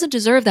feeling. She doesn't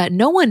deserve that.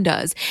 No one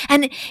does.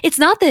 And it's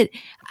not that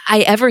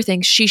I ever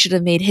think she should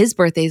have made his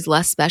birthdays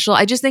less special.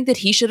 I just think that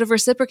he should have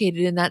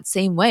reciprocated in that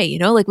same way.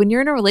 Like when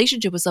you're in a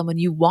relationship with someone,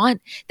 you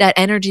want that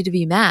energy to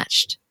be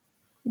matched.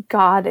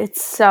 God,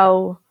 it's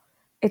so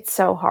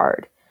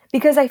hard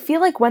because I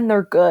feel like when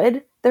they're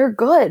good. They're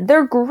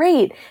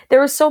great. There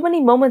were so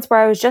many moments where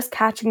I was just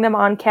catching them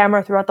on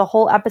camera throughout the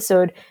whole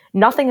episode,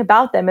 nothing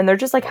about them. And they're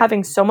just like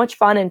having so much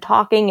fun and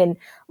talking and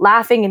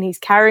laughing and he's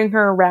carrying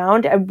her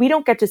around. And we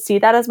don't get to see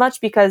that as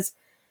much because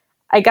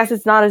I guess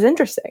it's not as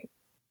interesting.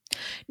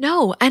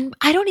 No, and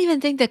I don't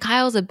even think that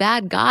Kyle's a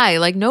bad guy.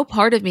 Like no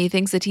part of me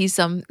thinks that he's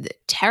some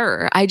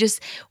terror. I just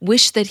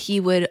wish that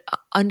he would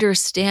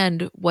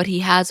understand what he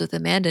has with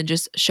Amanda and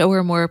just show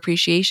her more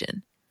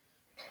appreciation.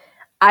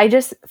 I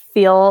just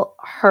feel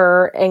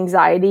her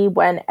anxiety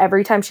when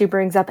every time she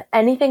brings up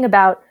anything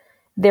about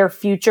their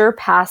future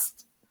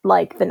past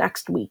like the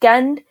next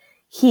weekend,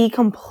 he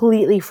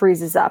completely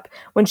freezes up.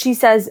 When she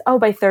says, oh,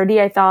 by 30,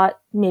 I thought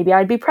maybe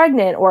I'd be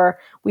pregnant or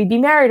we'd be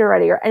married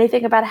already or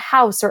anything about a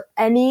house or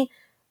any,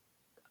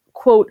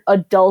 quote,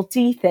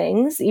 adulty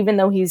things, even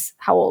though he's,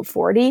 how old,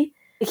 40?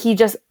 He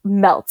just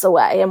melts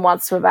away and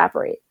wants to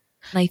evaporate.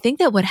 And I think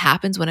that what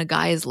happens when a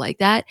guy is like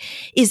that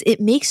is it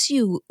makes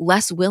you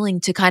less willing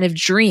to kind of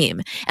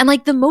dream. And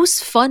like the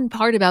most fun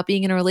part about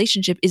being in a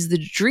relationship is the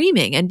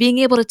dreaming and being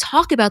able to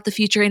talk about the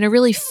future in a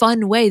really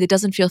fun way that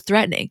doesn't feel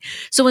threatening.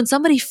 So when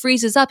somebody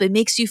freezes up, it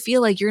makes you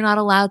feel like you're not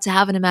allowed to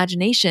have an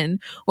imagination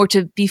or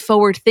to be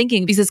forward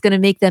thinking because it's going to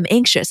make them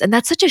anxious. And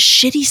that's such a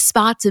shitty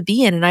spot to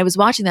be in. And I was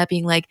watching that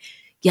being like,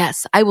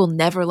 yes, I will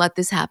never let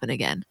this happen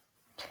again.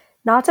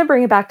 Not to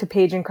bring it back to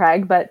Paige and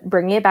Craig, but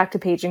bringing it back to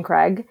Paige and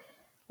Craig.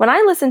 When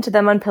I listen to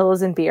them on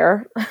Pillows and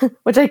Beer,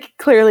 which I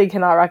clearly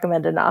cannot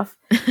recommend enough,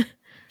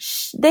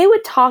 they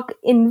would talk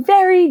in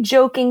very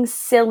joking,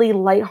 silly,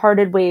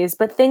 lighthearted ways,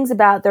 but things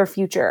about their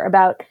future,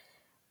 about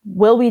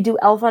will we do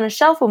Elf on a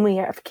Shelf when we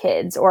have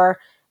kids, or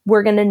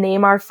we're going to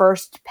name our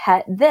first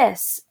pet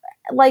this.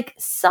 Like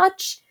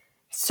such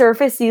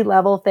surfacey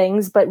level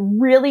things, but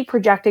really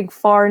projecting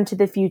far into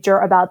the future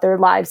about their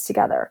lives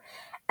together.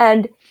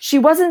 And she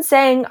wasn't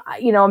saying,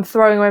 you know, I'm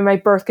throwing away my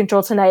birth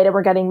control tonight and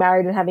we're getting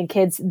married and having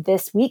kids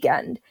this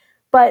weekend.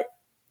 But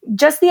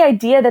just the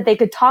idea that they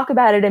could talk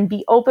about it and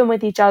be open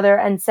with each other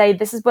and say,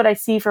 this is what I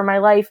see for my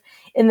life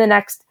in the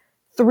next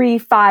 3,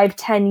 5,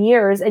 10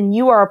 years, and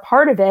you are a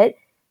part of it,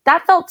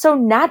 that felt so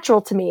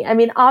natural to me. I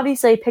mean,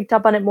 obviously I picked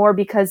up on it more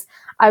because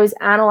I was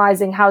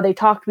analyzing how they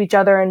talk to each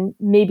other and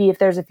maybe if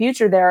there's a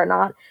future there or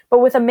not. But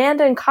with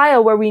Amanda and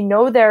Kyle, where we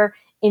know they're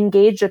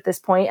engaged at this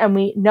point and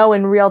we know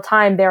in real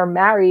time they're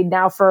married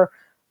now for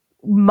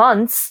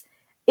months,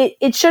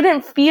 it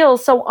shouldn't feel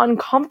so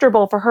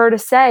uncomfortable for her to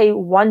say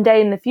one day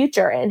in the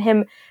future and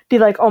him be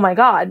like, oh my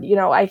God, you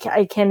know, I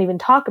can't even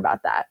talk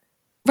about that.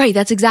 Right.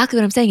 That's exactly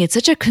what I'm saying. It's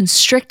such a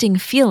constricting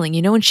feeling,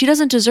 you know, and she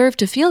doesn't deserve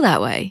to feel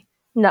that way.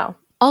 No.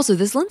 Also,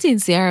 this Lindsay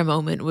and Ciara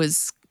moment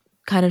was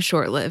kind of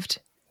short-lived.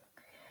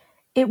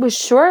 It was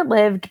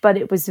short-lived, but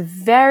it was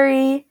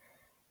very,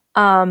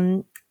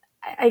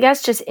 I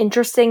guess, just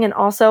interesting. And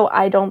also,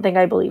 I don't think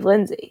I believe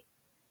Lindsay.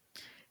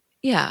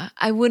 Yeah,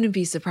 I wouldn't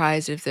be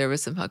surprised if there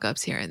was some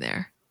hookups here and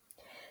there.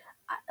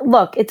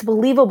 Look, it's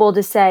believable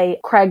to say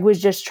Craig was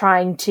just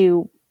trying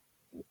to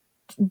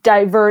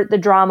divert the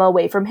drama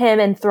away from him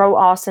and throw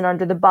Austin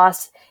under the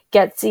bus,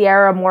 get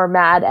Ciara more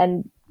mad,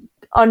 and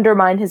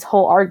undermine his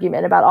whole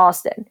argument about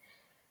Austin,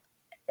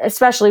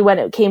 especially when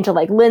it came to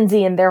like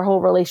Lindsay and their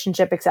whole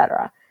relationship,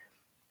 etc.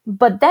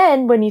 But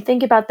then when you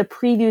think about the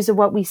previews of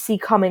what we see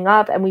coming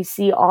up and we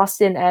see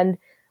Austin and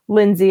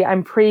Lindsay,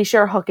 I'm pretty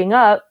sure hooking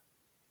up,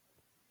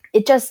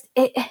 it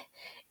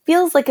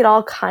feels like it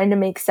all kind of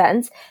makes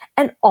sense.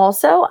 And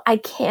also, I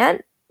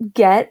can't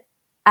get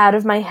out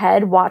of my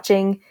head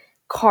watching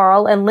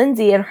Carl and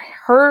Lindsay and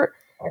her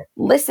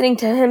listening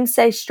to him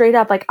say straight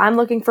up, like, I'm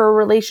looking for a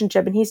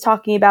relationship. And he's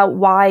talking about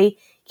why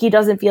he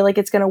doesn't feel like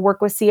it's going to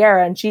work with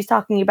Ciara. And she's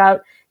talking about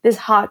this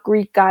hot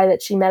Greek guy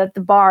that she met at the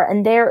bar.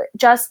 And they're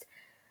just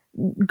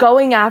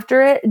going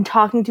after it and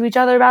talking to each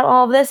other about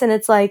all of this. And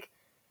it's like,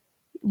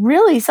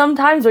 really,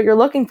 sometimes what you're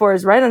looking for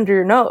is right under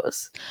your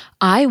nose.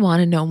 I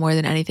want to know more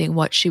than anything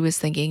what she was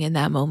thinking in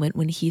that moment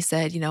when he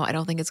said, you know, I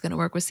don't think it's going to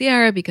work with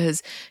Ciara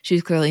because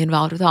she's clearly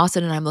involved with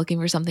Austin and I'm looking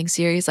for something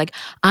serious. Like,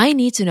 I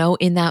need to know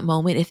in that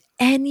moment if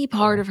any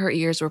part of her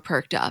ears were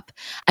perked up.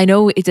 I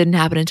know it didn't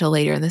happen until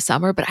later in the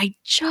summer, but I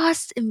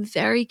just am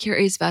very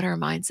curious about her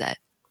mindset.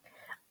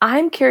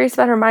 I'm curious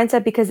about her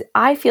mindset because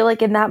I feel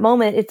like in that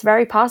moment, it's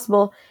very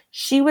possible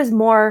she was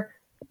more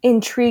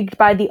intrigued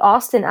by the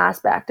Austin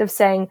aspect of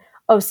saying,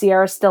 oh,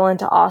 Ciara's still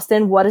into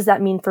Austin. What does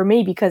that mean for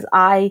me? Because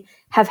I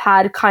have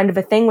had kind of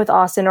a thing with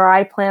Austin, or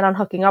I plan on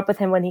hooking up with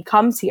him when he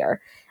comes here.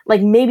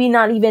 Like, maybe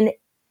not even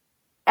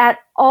at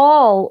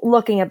all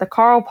looking at the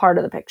Carl part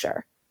of the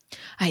picture.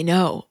 I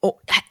know.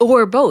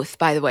 Or both,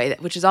 by the way,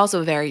 which is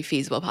also a very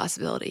feasible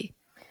possibility.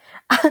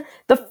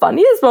 The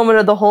funniest moment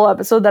of the whole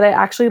episode that I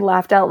actually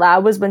laughed out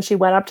loud was when she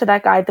went up to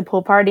that guy at the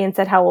pool party and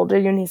said, how old are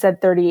you? And he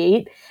said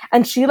 38.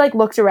 And she like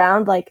looked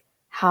around like,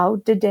 how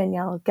did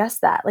Danielle guess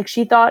that? Like,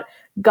 she thought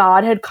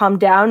God had come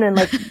down and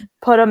like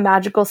put a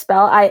magical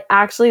spell. I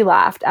actually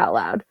laughed out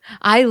loud.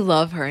 I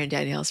love her and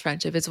Danielle's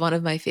friendship. It's one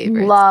of my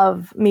favorites.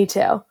 Love, me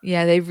too.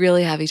 Yeah, they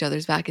really have each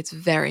other's back. It's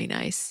very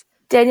nice.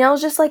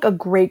 Danielle's just like a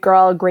great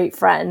girl, a great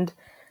friend.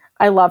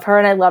 I love her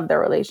and I love their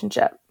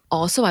relationship.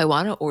 Also, I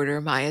want to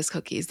order Maya's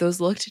cookies. Those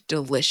looked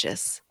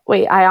delicious.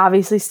 Wait, I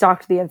obviously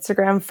stalked the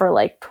Instagram for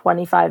like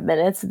 25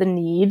 minutes. The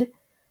need.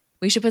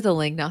 We should put the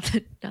link, not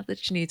that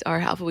she needs our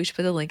help, but we should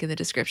put the link in the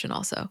description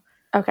also.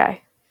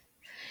 Okay.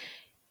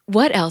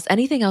 What else?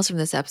 Anything else from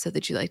this episode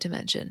that you'd like to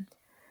mention?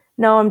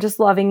 No, I'm just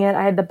loving it.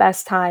 I had the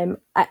best time.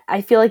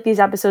 I feel like these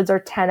episodes are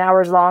 10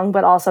 hours long,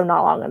 but also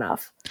not long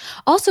enough.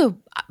 Also,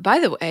 by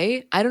the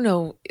way, I don't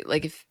know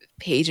like if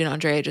Paige and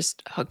Andrea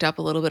just hooked up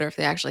a little bit or if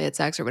they actually had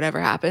sex or whatever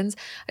happens.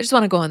 I just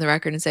want to go on the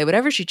record and say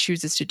whatever she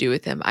chooses to do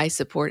with him, I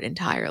support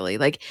entirely.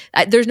 Like,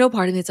 there's no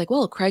part of me that's like,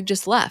 well, Craig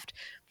just left.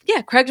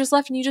 Yeah, Craig just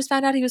left and you just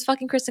found out he was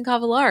fucking Kristen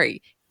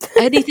Cavallari.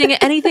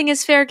 Anything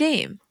is fair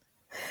game.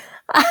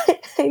 I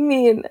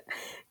mean,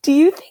 do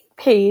you think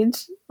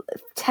Paige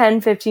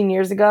 10, 15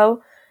 years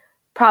ago,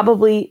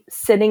 probably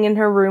sitting in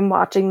her room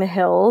watching The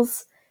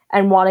Hills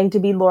and wanting to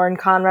be Lauren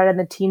Conrad in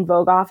the Teen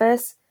Vogue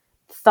office,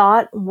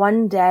 thought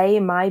one day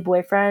my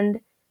boyfriend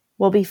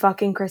will be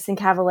fucking Kristen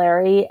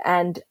Cavallari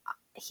and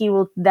he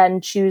will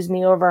then choose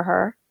me over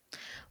her?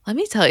 Let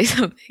me tell you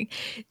something.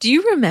 Do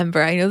you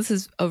remember, I know this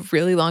is a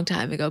really long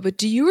time ago, but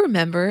do you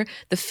remember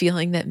the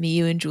feeling that me,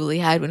 you, and Julie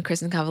had when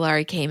Kristen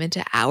Cavallari came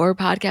into our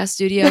podcast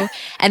studio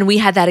and we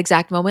had that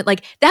exact moment?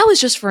 Like, that was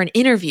just for an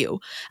interview.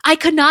 I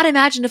could not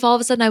imagine if all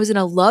of a sudden I was in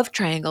a love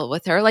triangle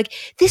with her. Like,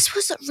 this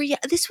was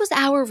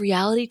our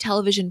reality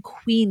television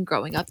queen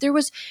growing up. There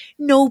was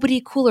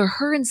nobody cooler.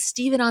 Her and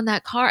Steven on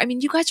that car. I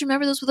mean, you guys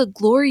remember those were the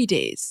glory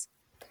days.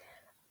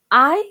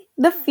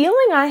 The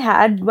feeling I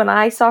had when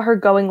I saw her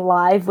going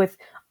live with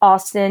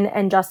Austin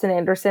and Justin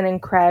Anderson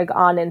and Craig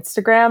on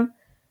Instagram,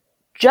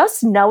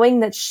 just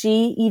knowing that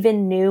she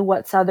even knew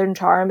what Southern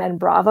Charm and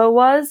Bravo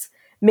was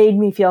made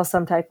me feel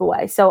some type of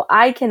way. So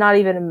I cannot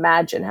even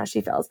imagine how she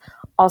feels.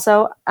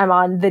 Also, I'm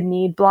on the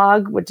Need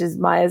blog, which is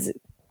Maya's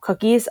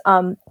cookies.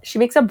 She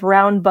makes a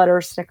brown butter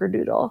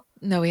snickerdoodle.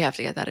 No, we have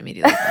to get that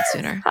immediately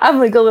sooner. I'm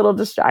like a little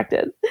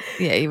distracted.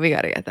 Yeah, we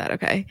got to get that.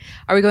 Okay.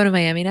 Are we going to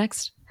Miami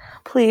next?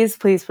 Please,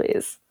 please,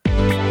 please.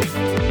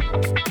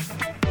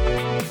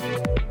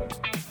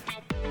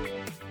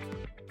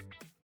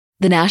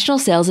 The national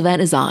sales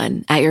event is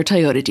on at your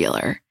Toyota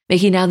dealer,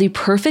 making now the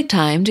perfect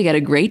time to get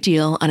a great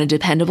deal on a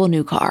dependable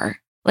new car.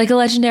 Like a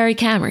legendary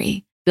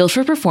Camry. Built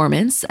for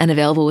performance and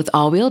available with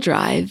all-wheel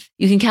drive,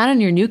 you can count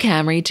on your new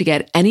Camry to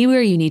get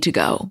anywhere you need to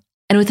go.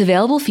 And with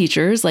available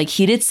features like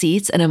heated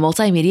seats and a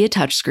multimedia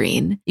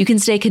touchscreen, you can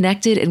stay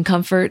connected in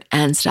comfort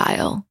and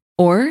style.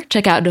 Or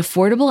check out an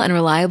affordable and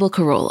reliable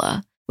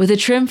Corolla with a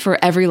trim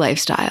for every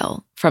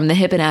lifestyle. From the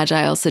hip and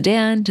agile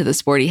sedan to the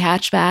sporty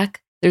hatchback,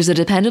 there's a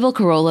dependable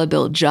Corolla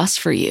built just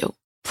for you.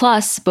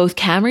 Plus, both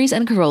Camrys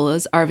and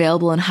Corollas are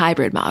available in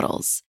hybrid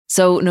models.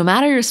 So no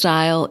matter your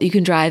style, you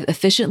can drive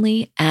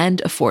efficiently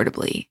and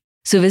affordably.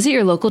 So visit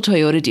your local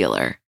Toyota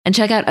dealer and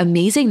check out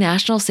amazing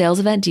national sales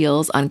event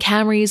deals on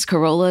Camrys,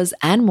 Corollas,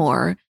 and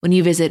more when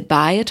you visit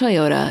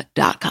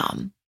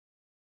buyatoyota.com.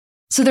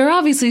 So there are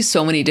obviously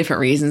so many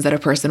different reasons that a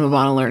person would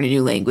want to learn a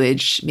new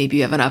language. Maybe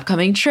you have an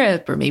upcoming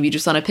trip, or maybe you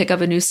just want to pick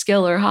up a new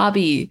skill or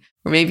hobby,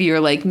 or maybe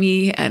you're like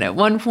me and at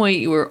one point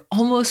you were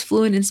almost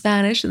fluent in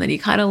Spanish and then you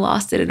kind of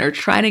lost it and are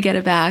trying to get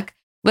it back.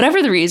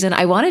 Whatever the reason,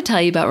 I want to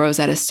tell you about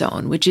Rosetta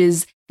Stone, which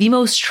is the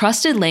most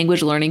trusted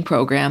language learning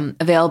program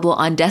available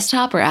on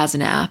desktop or as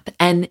an app.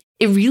 And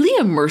it really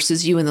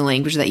immerses you in the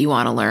language that you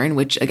want to learn,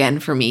 which again,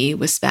 for me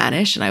was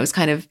Spanish. And I was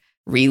kind of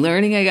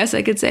relearning, I guess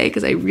I could say,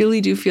 because I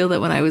really do feel that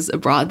when I was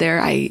abroad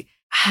there, I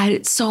had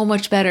it so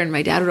much better. And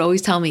my dad would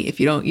always tell me, if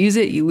you don't use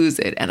it, you lose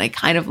it. And I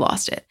kind of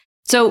lost it.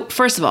 So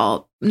first of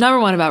all, number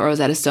one about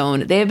Rosetta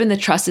Stone, they have been the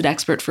trusted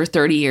expert for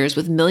 30 years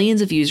with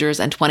millions of users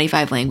and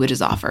 25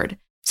 languages offered.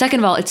 Second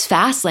of all, it's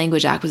fast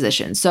language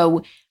acquisition.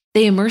 So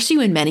they immerse you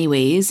in many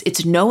ways.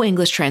 It's no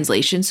English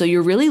translation. So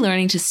you're really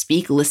learning to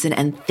speak, listen,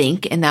 and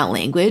think in that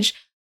language,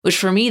 which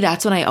for me,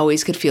 that's when I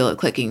always could feel it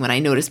clicking, when I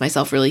noticed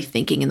myself really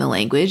thinking in the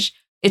language.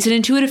 It's an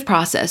intuitive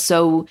process.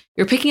 So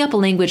you're picking up a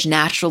language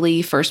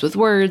naturally, first with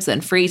words,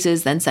 then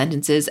phrases, then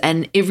sentences,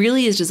 and it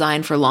really is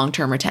designed for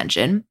long-term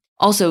retention.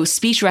 Also,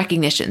 speech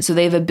recognition. So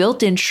they have a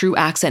built-in true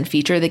accent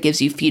feature that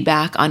gives you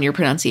feedback on your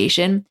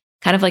pronunciation,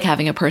 kind of like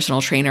having a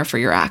personal trainer for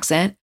your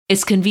accent.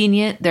 It's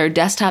convenient. There are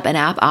desktop and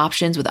app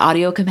options with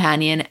audio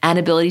companion and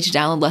ability to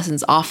download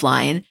lessons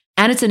offline,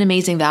 and it's an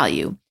amazing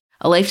value.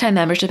 A lifetime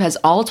membership has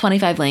all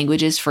 25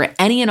 languages for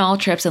any and all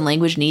trips and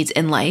language needs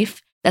in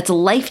life. That's a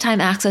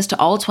lifetime access to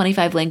all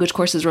 25 language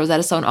courses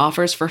Rosetta Stone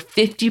offers for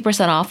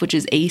 50% off, which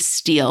is a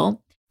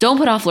steal. Don't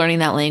put off learning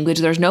that language.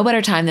 There's no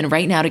better time than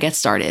right now to get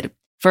started.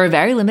 For a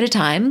very limited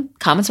time,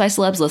 Comments by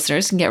Celebs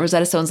listeners can get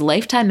Rosetta Stone's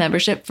lifetime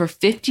membership for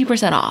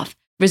 50% off.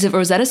 Visit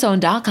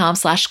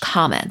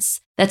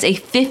rosettastone.com/comments. That's a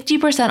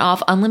 50%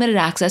 off unlimited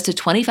access to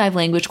 25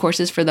 language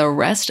courses for the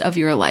rest of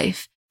your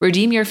life.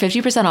 Redeem your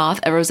 50% off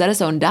at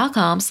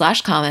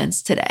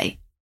rosettastone.com/comments today.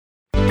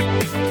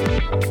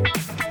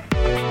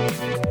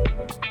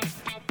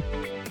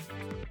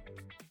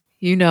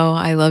 You know,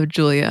 I love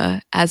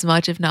Julia as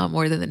much, if not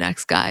more, than the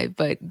next guy,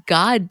 but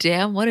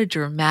goddamn, what a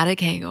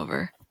dramatic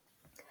hangover.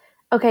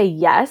 Okay,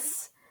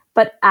 yes,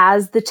 but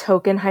as the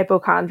token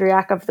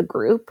hypochondriac of the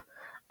group,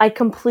 I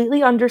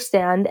completely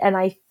understand, and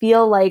I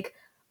feel like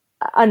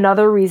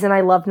another reason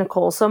I love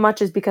Nicole so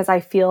much is because I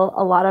feel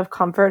a lot of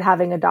comfort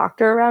having a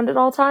doctor around at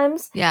all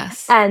times.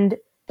 Yes. And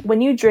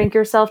when you drink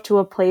yourself to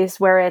a place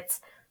where it's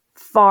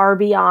far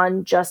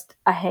beyond just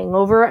a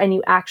hangover and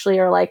you actually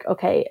are like,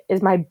 okay,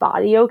 is my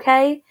body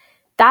okay?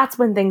 That's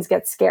when things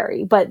get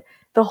scary. But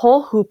the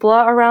whole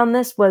hoopla around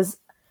this was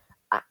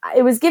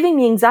giving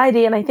me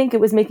anxiety, and I think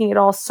it was making it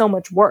all so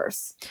much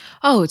worse.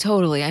 Oh,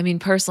 totally. I mean,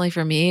 personally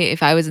for me,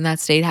 if I was in that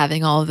state,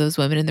 having all of those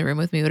women in the room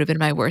with me would have been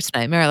my worst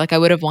nightmare. Like I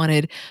would have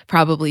wanted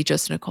probably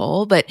just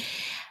Nicole. But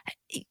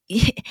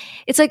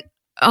it's like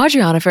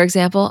Adriana, for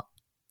example.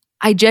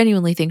 I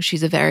genuinely think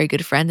she's a very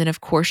good friend. And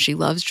of course, she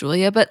loves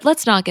Julia, but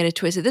let's not get it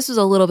twisted. This was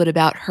a little bit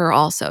about her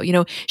also. You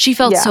know, she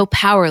felt Yeah. so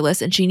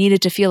powerless and she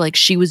needed to feel like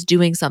she was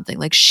doing something,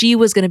 like she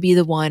was going to be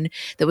the one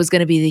that was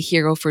going to be the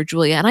hero for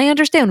Julia. And I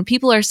understand when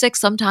people are sick,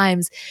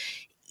 sometimes,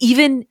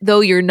 even though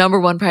your number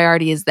one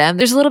priority is them,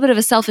 there's a little bit of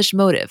a selfish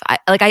motive.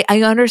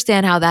 I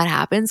understand how that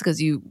happens because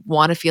you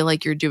want to feel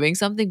like you're doing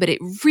something, but it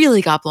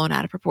really got blown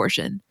out of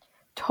proportion.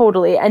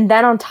 Totally. And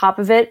then on top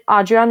of it,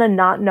 Adriana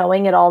not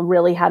knowing at all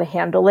really how to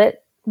handle it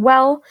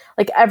well.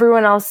 Like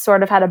everyone else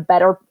sort of had a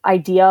better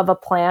idea of a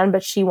plan,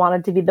 but she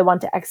wanted to be the one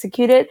to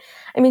execute it.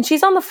 I mean,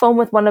 she's on the phone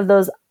with one of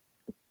those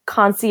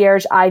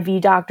concierge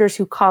IV doctors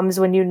who comes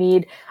when you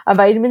need a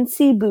vitamin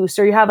C boost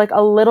or you have like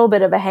a little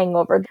bit of a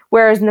hangover.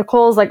 Whereas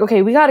Nicole's like,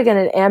 okay, we got to get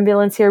an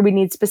ambulance here. We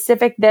need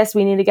specific this.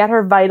 We need to get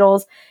her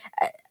vitals.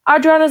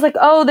 Adriana's like,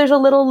 oh, there's a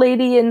little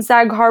lady in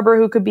Sag Harbor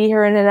who could be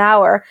here in an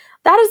hour.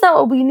 That is not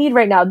what we need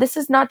right now. This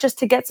is not just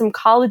to get some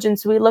collagen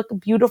so we look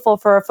beautiful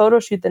for a photo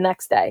shoot the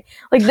next day.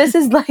 Like, this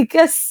is like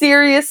a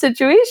serious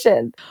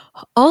situation.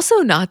 Also,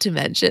 not to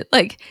mention,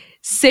 like,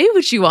 say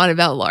what you want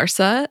about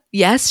Larsa.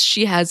 Yes,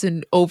 she has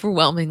an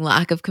overwhelming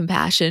lack of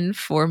compassion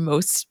for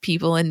most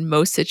people in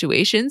most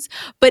situations,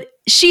 but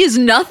she is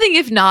nothing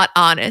if not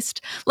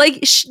honest.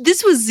 Like,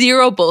 this was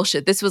zero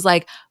bullshit. This was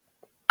like,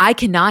 I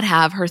cannot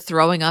have her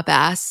throwing up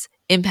ass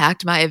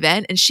impact my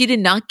event. And she did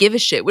not give a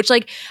shit, which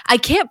like I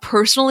can't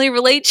personally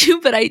relate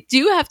to, but I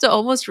do have to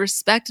almost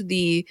respect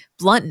the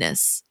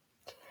bluntness.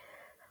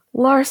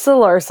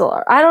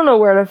 Larsa. I don't know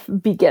where to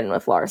begin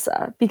with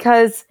Larsa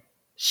because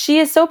she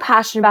is so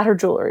passionate about her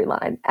jewelry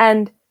line.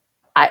 And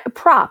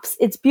props.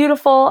 It's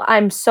beautiful.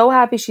 I'm so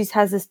happy she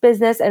has this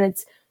business and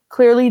it's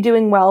clearly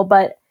doing well.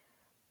 But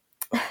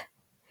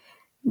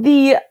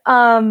the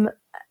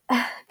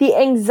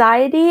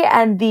anxiety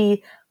and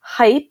the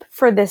hype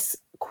for this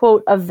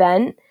quote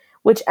event,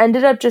 which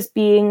ended up just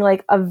being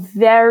like a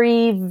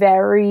very,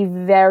 very,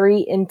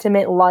 very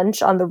intimate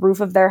lunch on the roof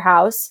of their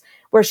house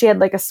where she had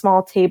like a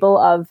small table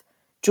of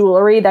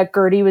jewelry that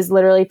Gertie was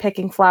literally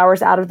picking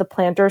flowers out of the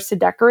planters to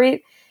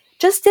decorate,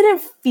 just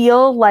didn't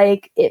feel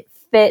like it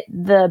fit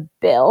the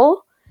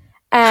bill.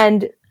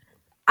 And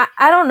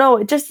I don't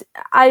know.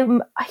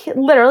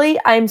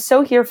 I'm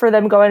so here for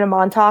them going to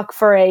Montauk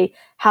for a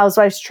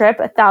Housewives trip,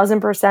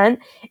 1,000%.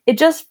 It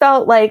just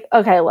felt like,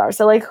 okay,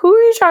 Larsa, like, who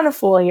are you trying to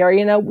fool here?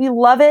 You know, we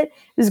love it.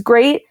 It was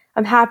great.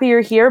 I'm happy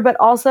you're here. But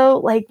also,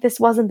 like, this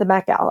wasn't the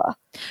Met Gala.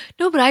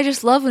 No, but I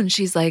just love when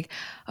she's like,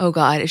 oh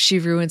God, if she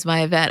ruins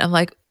my event. I'm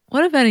like,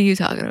 what event are you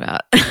talking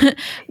about?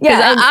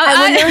 Yeah,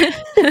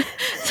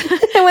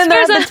 when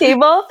they're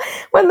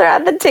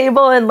at the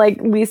table and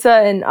like Lisa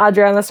and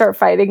Adriana start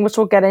fighting, which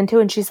we'll get into,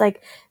 and she's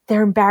like,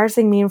 they're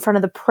embarrassing me in front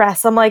of the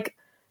press. I'm like,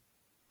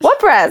 what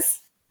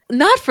press?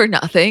 Not for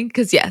nothing,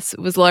 because yes, it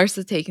was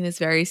Larsa taking this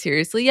very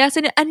seriously. Yes,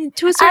 and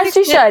to a certain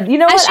extent, she should. You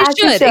know what? As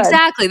she should.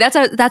 Exactly. That's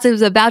what I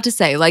was about to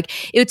say. Like,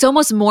 it's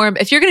almost more,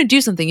 if you're going to do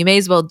something, you may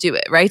as well do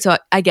it, right? So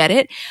I get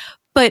it,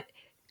 but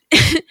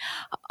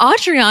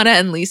Adriana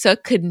and Lisa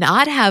could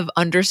not have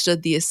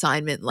understood the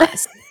assignment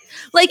less.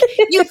 Like,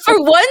 you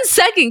for 1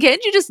 second,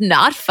 can't you just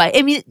not fight?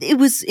 I mean, it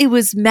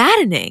was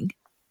maddening.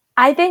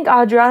 I think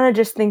Adriana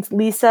just thinks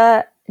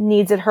Lisa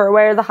needs it her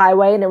way or the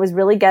highway, and it was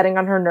really getting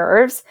on her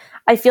nerves.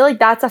 I feel like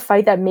that's a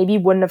fight that maybe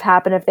wouldn't have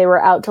happened if they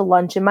were out to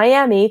lunch in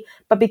Miami,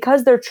 but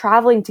because they're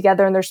traveling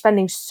together and they're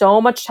spending so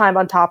much time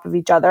on top of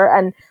each other,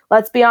 and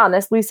let's be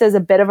honest, Lisa is a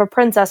bit of a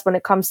princess when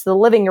it comes to the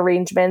living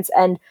arrangements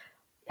and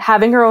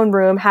having her own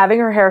room, having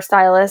her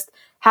hairstylist,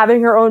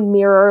 having her own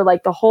mirror,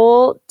 like the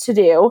whole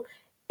to-do.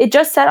 It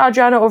just set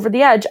Adriana over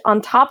the edge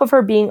on top of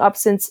her being up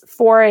since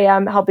 4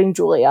 a.m. helping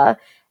Julia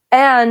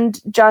and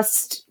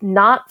just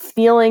not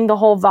feeling the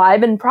whole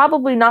vibe and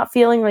probably not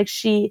feeling like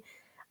she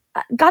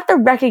got the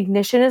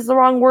recognition is the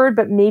wrong word,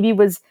 but maybe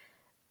was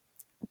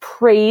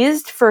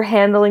praised for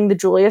handling the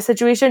Julia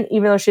situation,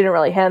 even though she didn't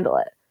really handle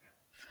it.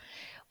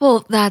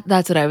 Well,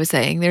 that's what I was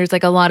saying. There's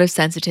like a lot of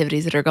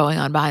sensitivities that are going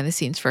on behind the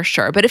scenes for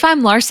sure. But if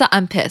I'm Larsa,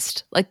 I'm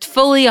pissed. Like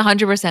fully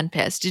 100%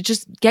 pissed. You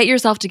just get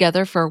yourself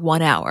together for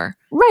 1 hour.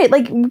 Right.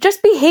 Like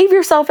just behave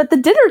yourself at the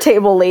dinner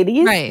table,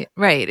 ladies.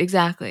 Right.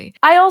 Exactly.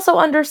 I also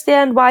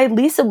understand why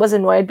Lisa was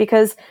annoyed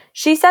because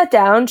she sat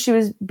down. She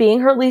was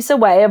being her Lisa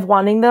way of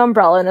wanting the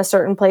umbrella in a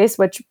certain place,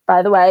 which,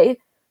 by the way,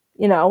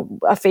 you know,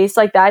 a face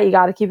like that, you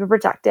got to keep it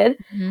protected.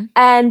 Mm-hmm.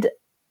 And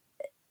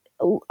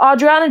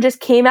Adriana just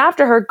came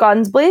after her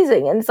guns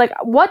blazing. And it's like,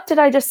 what did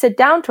I just sit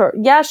down to her?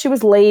 Yeah, she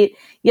was late.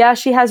 Yeah,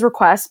 she has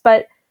requests.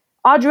 But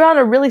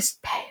Adriana really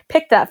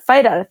picked that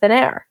fight out of thin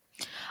air.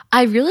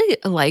 I really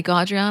like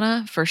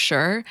Adriana for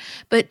sure.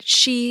 But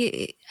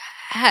she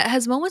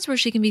has moments where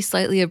she can be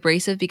slightly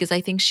abrasive because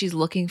I think she's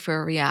looking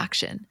for a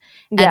reaction.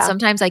 Yeah. And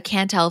sometimes I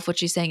can't tell if what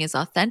she's saying is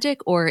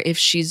authentic or if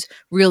she's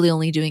really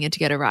only doing it to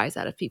get a rise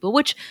out of people,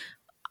 which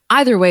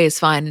either way is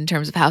fine in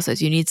terms of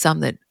housewives. You need some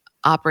that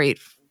operate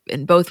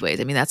in both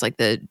ways. I mean, that's like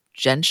the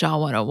Jen Shah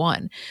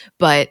 101.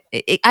 But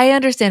I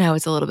understand how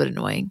it's a little bit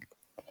annoying.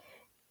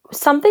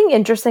 Something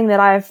interesting that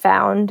I've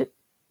found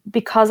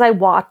because I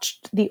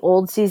watched the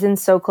old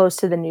seasons so close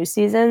to the new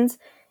seasons,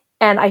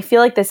 and I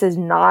feel like this is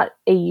not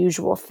a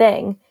usual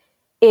thing,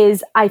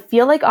 is I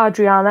feel like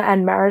Adriana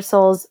and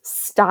Marisol's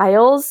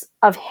styles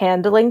of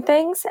handling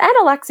things, and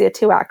Alexia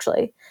too,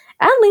 actually,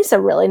 and Lisa,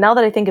 really, now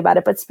that I think about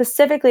it, but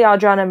specifically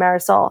Adriana and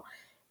Marisol,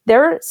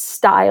 their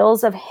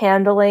styles of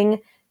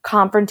handling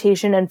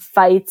confrontation and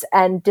fights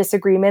and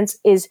disagreements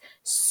is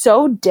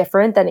so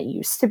different than it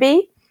used to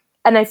be.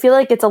 And I feel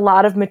like it's a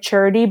lot of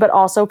maturity, but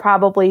also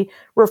probably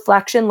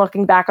reflection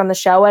looking back on the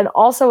show, and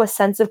also a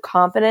sense of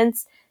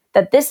confidence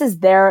that this is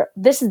their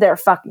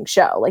fucking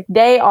show. Like,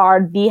 they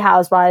are the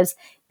housewives.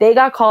 They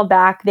got called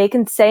back. They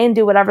can say and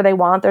do whatever they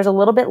want. There's a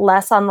little bit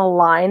less on the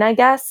line, I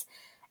guess.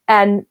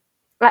 And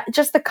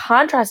just the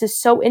contrast is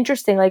so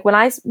interesting. Like, when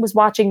I was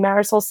watching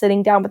Marisol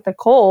sitting down with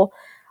Nicole,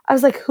 I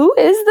was like, who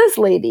is this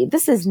lady?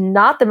 This is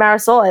not the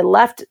Marisol I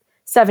left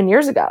 7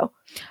 years ago.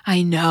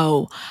 I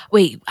know.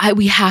 Wait,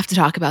 we have to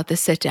talk about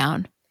this sit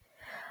down.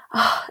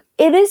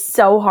 It is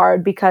so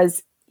hard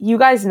because you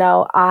guys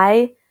know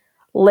I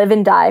live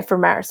and die for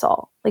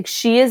Marisol. Like,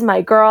 she is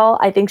my girl.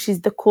 I think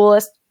she's the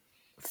coolest,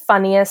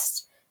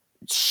 funniest,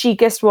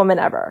 chicest woman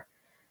ever.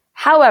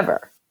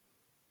 However,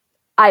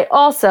 I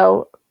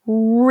also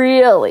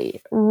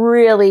really,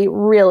 really,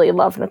 really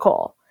love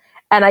Nicole.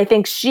 And I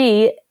think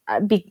she,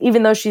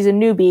 even though she's a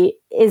newbie,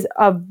 is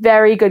a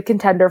very good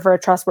contender for a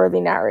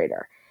trustworthy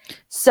narrator.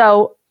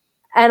 So,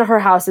 and her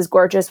house is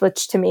gorgeous,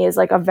 which to me is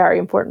like a very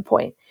important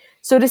point.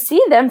 So to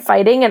see them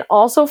fighting and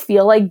also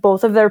feel like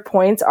both of their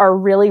points are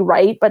really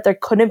right, but there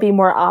couldn't be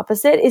more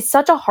opposite, is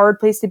such a hard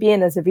place to be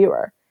in as a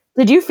viewer.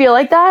 Did you feel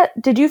like that?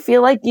 Did you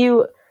feel like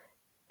you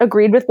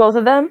agreed with both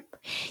of them?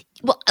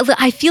 Well,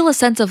 I feel a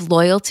sense of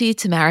loyalty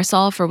to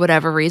Marisol for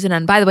whatever reason.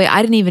 And by the way,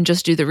 I didn't even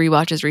just do the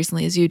rewatch as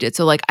recently as you did.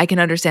 So like, I can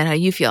understand how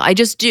you feel. I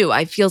just do.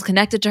 I feel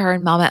connected to her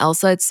and Mama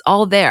Elsa. It's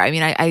all there. I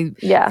mean, I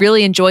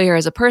really enjoy her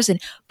as a person.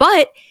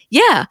 But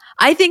yeah,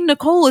 I think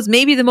Nicole is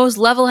maybe the most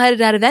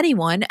level-headed out of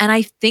anyone. And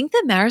I think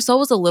that Marisol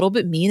was a little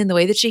bit mean in the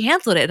way that she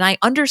handled it. And I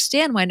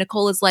understand why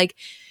Nicole is like,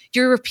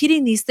 you're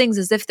repeating these things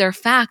as if they're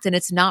fact and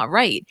it's not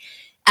right.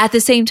 At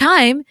the same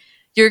time,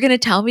 you're going to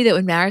tell me that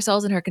when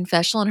Marisol's in her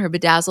confessional and her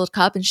bedazzled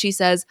cup and she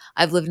says,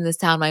 I've lived in this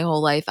town my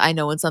whole life, I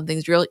know when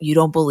something's real, you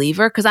don't believe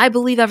her? Because I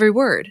believe every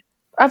word.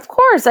 Of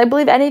course, I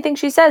believe anything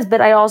she says,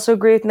 but I also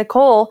agree with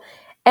Nicole,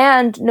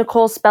 and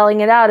Nicole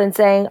spelling it out and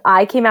saying,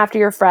 I came after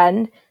your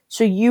friend,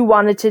 so you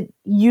wanted to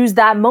use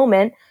that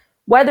moment,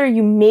 whether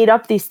you made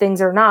up these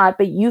things or not,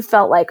 but you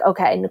felt like,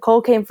 okay,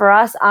 Nicole came for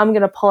us, I'm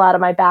going to pull out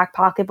of my back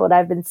pocket what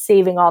I've been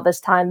saving all this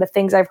time, the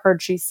things I've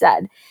heard she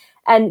said.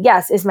 And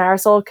yes, is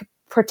Marisol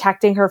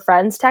protecting her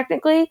friends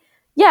technically?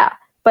 Yeah.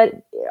 But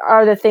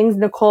are the things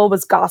Nicole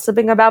was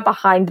gossiping about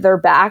behind their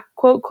back,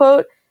 quote,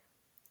 quote,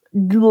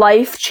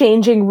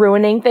 life-changing,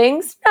 ruining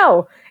things?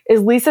 No. Is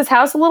Lisa's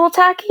house a little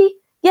tacky?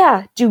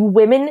 Yeah. Do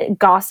women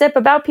gossip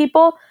about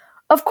people?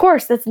 Of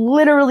course. That's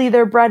literally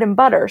their bread and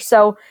butter.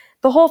 So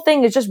the whole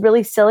thing is just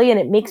really silly, and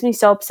it makes me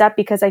so upset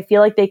because I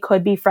feel like they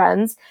could be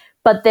friends.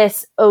 But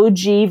this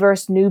OG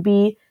versus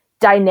newbie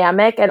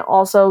dynamic, and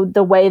also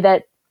the way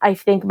that I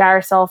think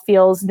Marisol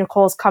feels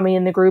Nicole's coming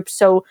in the group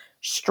so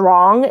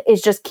strong, is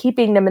just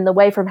keeping them in the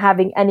way from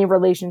having any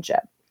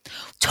relationship.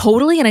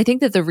 Totally. And I think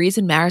that the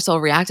reason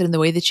Marisol reacted in the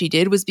way that she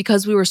did was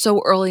because we were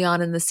so early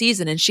on in the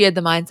season and she had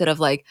the mindset of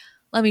like,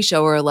 let me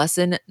show her a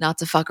lesson not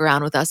to fuck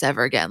around with us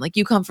ever again. Like,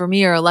 you come for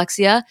me or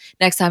Alexia,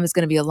 next time it's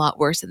going to be a lot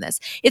worse than this.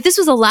 If this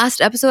was the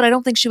last episode, I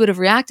don't think she would have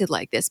reacted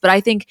like this. But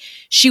I think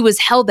she was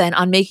hellbent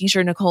on making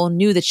sure Nicole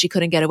knew that she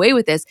couldn't get away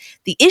with this.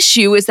 The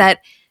issue is that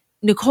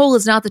Nicole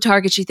is not the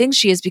target she thinks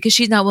she is because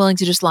she's not willing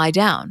to just lie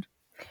down.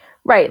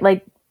 Right.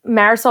 Like,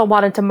 Marisol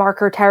wanted to mark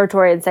her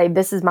territory and say,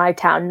 this is my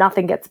town.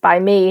 Nothing gets by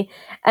me.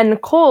 And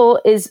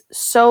Nicole is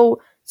so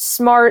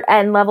smart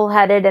and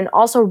level-headed and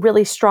also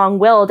really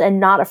strong-willed and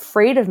not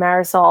afraid of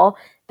Marisol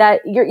that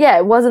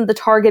it wasn't the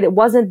target. It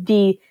wasn't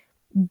the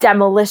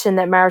demolition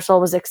that Marisol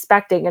was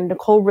expecting. And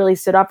Nicole really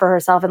stood up for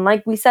herself. And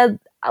like we said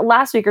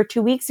last week or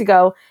 2 weeks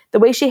ago, the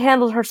way she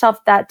handled herself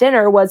at that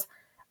dinner was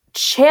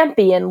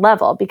champion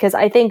level, because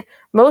I think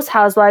most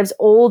housewives,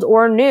 old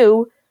or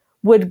new,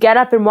 would get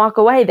up and walk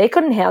away. They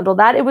couldn't handle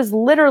that. It was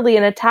literally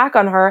an attack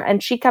on her,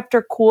 and she kept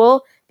her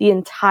cool the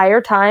entire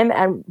time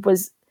and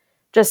was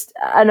just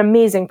an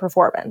amazing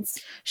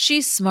performance.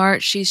 She's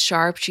smart, she's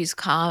sharp, she's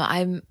calm.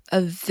 I'm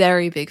a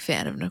very big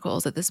fan of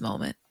Nicole's at this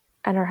moment.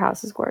 And her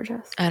house is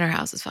gorgeous. And her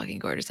house is fucking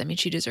gorgeous. I mean,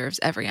 she deserves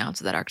every ounce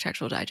of that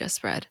Architectural Digest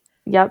spread.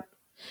 Yep.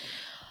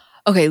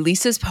 Okay,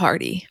 Lisa's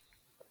party.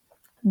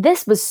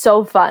 This was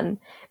so fun.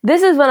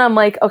 This is when I'm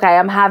like, okay,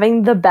 I'm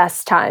having the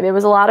best time. It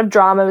was a lot of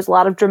drama. It was a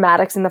lot of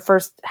dramatics in the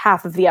first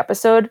half of the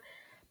episode.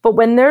 But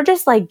when they're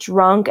just like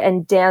drunk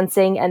and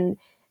dancing, and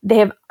they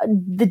have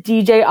the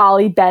DJ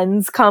Ollie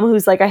Benz come,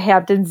 who's like a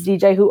Hamptons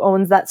DJ who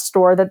owns that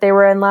store that they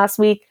were in last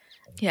week.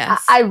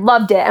 Yes. I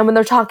loved it. And when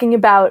they're talking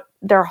about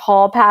their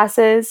hall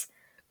passes.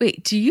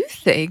 Wait, do you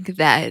think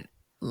that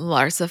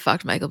Larsa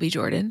fucked Michael B.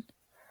 Jordan?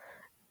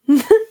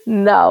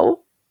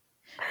 No.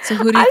 So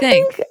who do you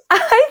think?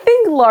 I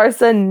think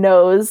Larsa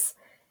knows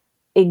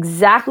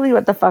exactly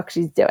what the fuck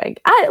she's doing.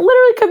 It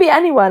literally could be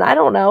anyone. I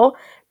don't know.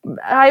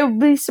 I would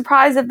be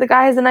surprised if the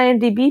guy has an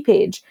IMDb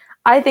page.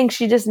 I think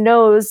she just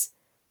knows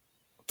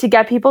to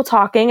get people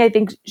talking. I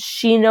think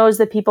she knows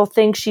that people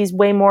think she's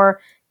way more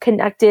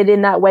connected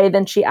in that way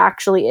than she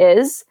actually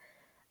is.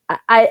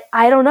 I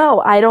don't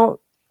know. I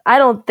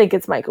don't think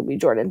it's Michael B.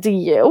 Jordan. Do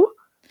you?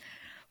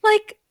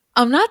 Like,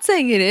 I'm not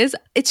saying it is.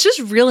 It's just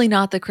really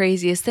not the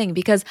craziest thing,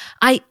 because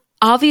I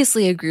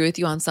obviously agree with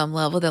you on some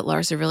level that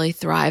Larsa really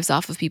thrives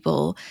off of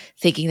people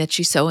thinking that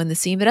she's so in the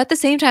scene. But at the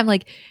same time,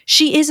 like,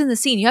 she is in the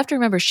scene. You have to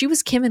remember, she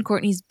was Kim and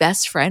Kourtney's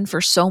best friend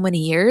for so many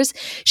years.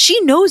 She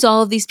knows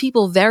all of these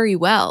people very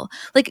well.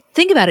 Like,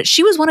 think about it.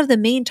 She was one of the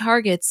main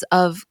targets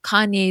of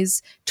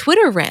Kanye's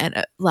Twitter rant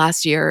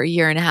last year, or a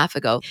year and a half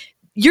ago.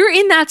 You're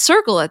in that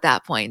circle at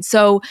that point.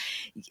 So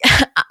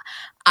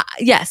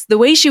yes, the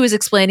way she was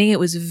explaining it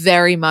was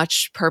very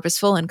much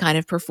purposeful and kind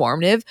of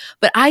performative,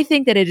 but I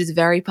think that it is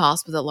very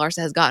possible that Larsa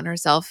has gotten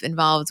herself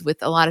involved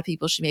with a lot of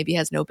people she maybe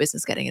has no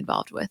business getting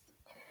involved with.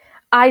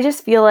 I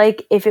just feel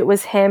like if it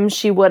was him,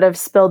 she would have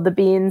spilled the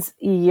beans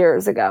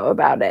years ago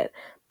about it.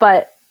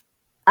 But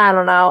I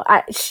don't know.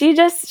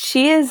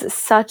 She is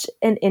such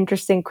an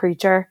interesting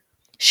creature.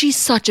 She's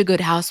such a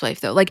good housewife,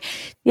 though. Like,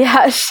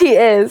 yeah, she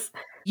is.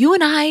 You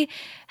and I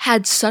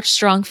had such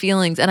strong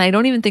feelings, and I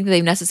don't even think that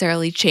they've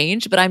necessarily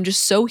changed, but I'm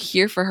just so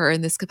here for her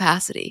in this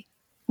capacity.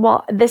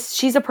 Well,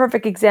 she's a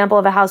perfect example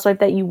of a housewife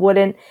that you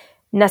wouldn't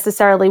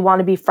necessarily want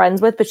to be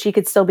friends with, but she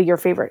could still be your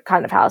favorite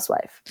kind of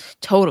housewife.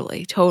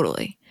 Totally,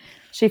 totally.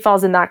 She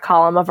falls in that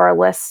column of our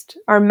list,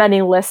 our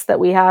many lists that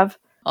we have.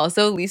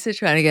 Also, Lisa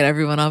trying to get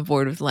everyone on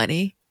board with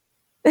Lenny.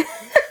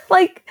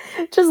 Like,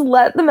 just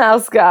let the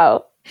mouse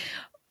go.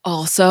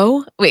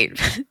 Also, wait,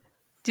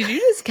 did you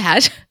just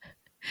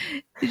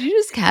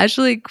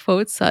casually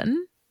quote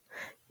Sutton?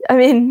 I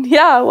mean,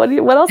 yeah. What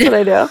else did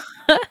I do?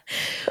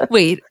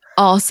 Wait.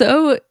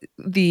 Also,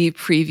 the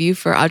preview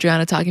for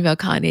Adriana talking about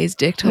Kanye's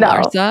dick to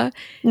Larsa.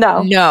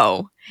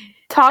 No.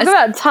 Talk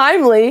about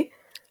timely.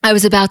 I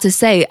was about to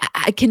say,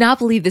 I cannot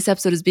believe this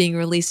episode is being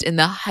released in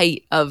the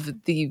height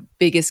of the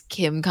biggest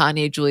Kim,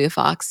 Kanye, Julia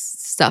Fox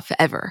stuff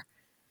ever.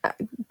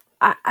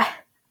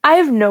 I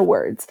have no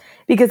words,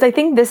 because I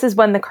think this is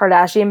when the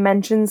Kardashian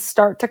mentions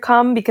start to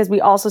come, because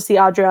we also see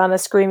Adriana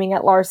screaming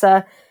at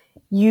Larsa,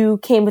 "You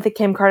came with a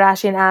Kim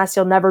Kardashian ass,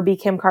 you'll never be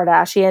Kim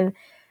Kardashian."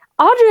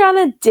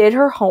 Adriana did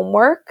her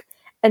homework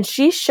and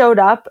she showed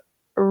up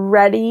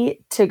ready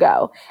to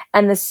go.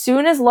 And as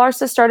soon as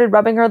Larsa started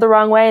rubbing her the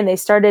wrong way and they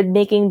started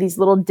making these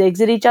little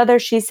digs at each other,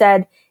 she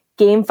said,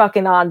 "Game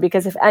fucking on,"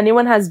 because if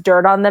anyone has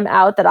dirt on them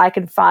out that I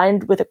can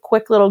find with a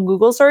quick little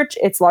Google search,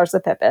 it's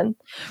Larsa Pippen.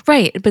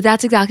 Right. But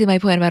that's exactly my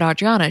point about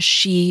Adriana.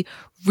 She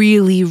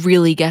really,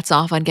 really gets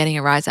off on getting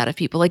a rise out of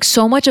people. Like,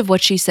 so much of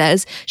what she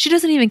says, she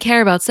doesn't even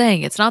care about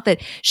saying. It's not that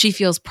she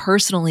feels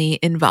personally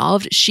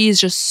involved. She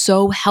is just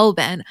so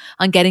hellbent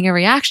on getting a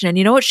reaction. And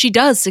you know what? She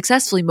does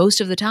successfully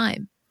most of the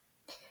time.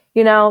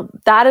 You know,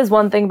 that is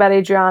one thing about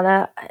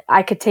Adriana.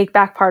 I could take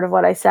back part of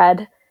what I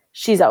said.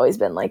 She's always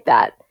been like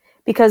that.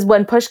 Because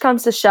when push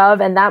comes to shove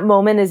and that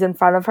moment is in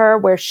front of her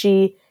where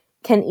she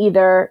can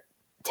either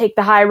take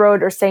the high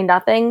road or say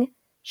nothing,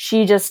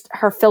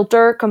 her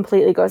filter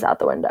completely goes out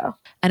the window.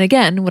 And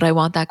again, would I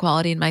want that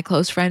quality in my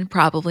close friend?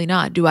 Probably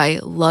not. Do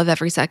I love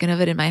every second of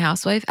it in my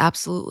housewife?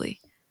 Absolutely.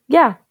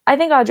 Yeah, I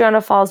think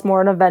Adriana falls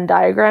more in a Venn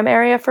diagram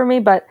area for me,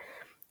 but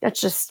that's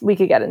just, we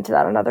could get into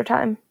that another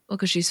time. Well,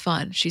 because she's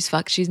fun. She's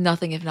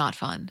nothing if not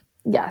fun.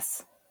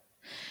 Yes.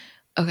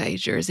 Okay,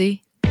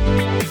 Jersey.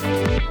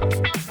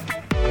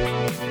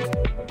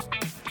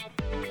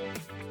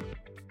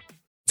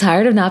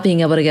 Tired of not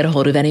being able to get a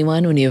hold of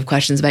anyone when you have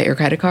questions about your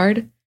credit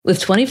card? With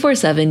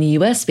 24/7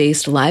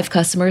 US-based live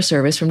customer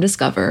service from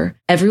Discover,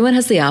 everyone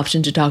has the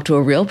option to talk to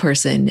a real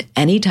person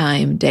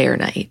anytime, day or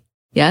night.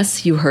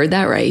 Yes, you heard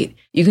that right.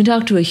 You can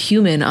talk to a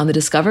human on the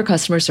Discover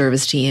customer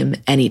service team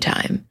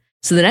anytime.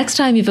 So the next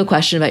time you have a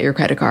question about your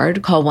credit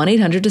card, call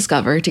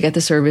 1-800-DISCOVER to get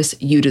the service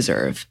you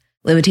deserve.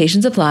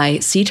 Limitations apply.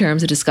 See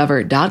terms at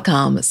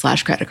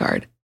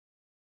discover.com/creditcard.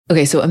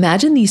 Okay, so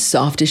imagine the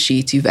softest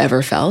sheets you've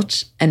ever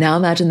felt, and now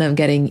imagine them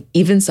getting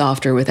even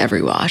softer with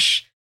every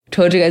wash.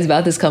 Told you guys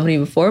about this company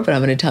before, but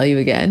I'm going to tell you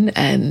again,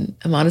 and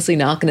I'm honestly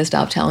not going to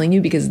stop telling you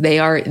because they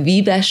are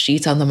the best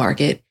sheets on the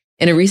market.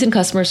 In a recent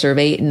customer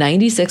survey,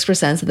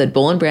 96% said that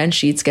Boll & Branch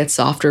sheets get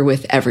softer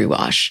with every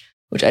wash,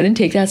 which I didn't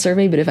take that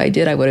survey, but if I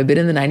did, I would have been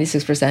in the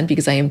 96%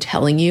 because I am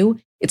telling you,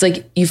 it's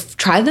like you've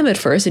tried them at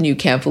first and you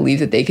can't believe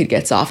that they could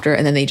get softer,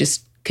 and then they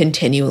just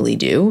continually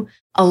do.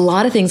 A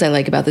lot of things I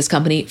like about this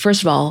company.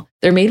 First of all,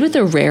 they're made with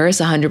the rarest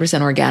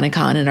 100% organic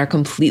cotton and are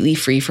completely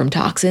free from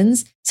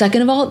toxins.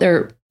 Second of all,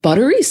 they're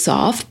buttery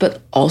soft,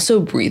 but also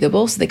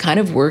breathable, so they kind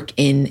of work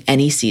in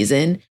any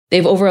season. They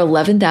have over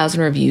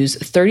 11,000 reviews,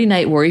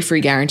 30-night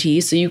worry-free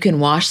guarantees, so you can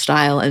wash,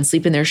 style, and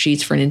sleep in their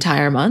sheets for an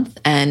entire month.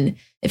 And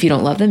if you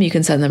don't love them, you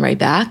can send them right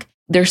back.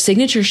 Their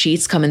signature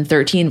sheets come in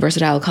 13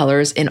 versatile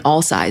colors in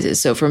all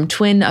sizes, so from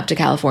twin up to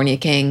California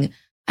King.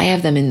 I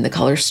have them in the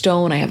color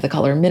stone. I have the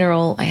color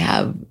mineral. I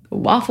have a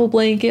waffle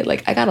blanket.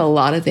 Like I got a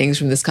lot of things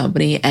from this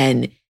company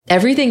and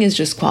everything is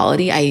just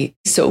quality. I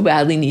so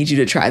badly need you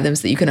to try them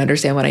so that you can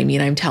understand what I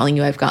mean. I'm telling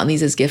you, I've gotten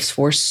these as gifts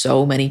for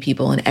so many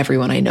people and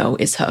everyone I know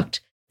is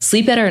hooked.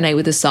 Sleep better at night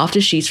with the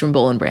softest sheets from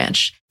Boll &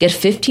 Branch. Get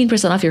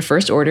 15% off your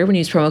first order when you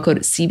use promo code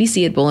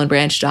CBC at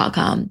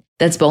bollandbranch.com.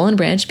 That's Boll &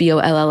 Branch,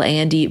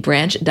 BOLLAND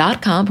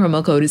branch.com,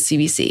 promo code is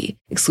CBC.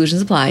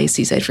 Exclusions apply.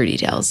 See site for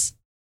details.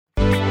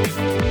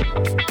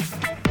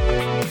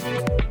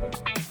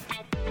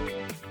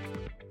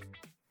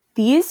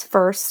 These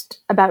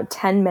first about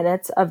 10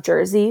 minutes of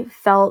Jersey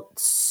felt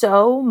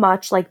so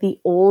much like the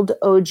old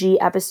OG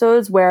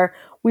episodes where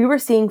we were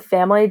seeing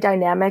family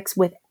dynamics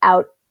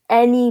without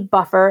any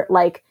buffer,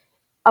 like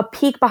a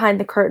peek behind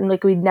the curtain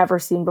like we'd never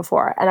seen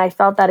before. And I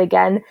felt that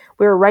again.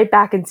 We were right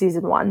back in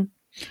season 1.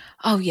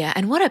 Oh, yeah.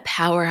 And what a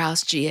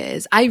powerhouse Gia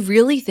is. I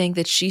really think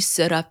that she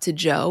stood up to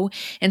Joe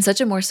in such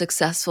a more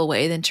successful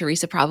way than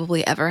Teresa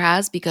probably ever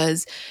has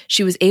because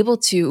she was able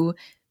to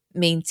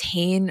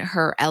maintain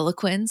her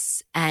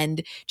eloquence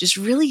and just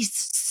really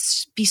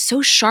be so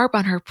sharp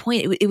on her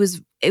point. It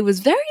was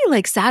very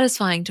like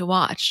satisfying to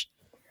watch.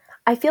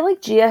 I feel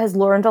like Gia has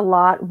learned a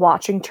lot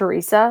watching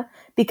Teresa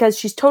because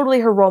she's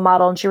totally her role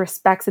model and she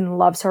respects and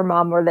loves her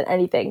mom more than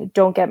anything.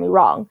 Don't get me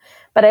wrong.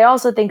 But I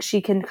also think she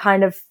can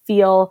kind of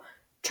feel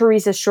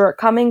Teresa's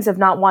shortcomings of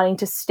not wanting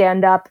to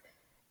stand up,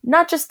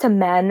 not just to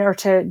men or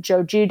to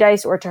Joe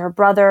Giudice or to her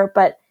brother,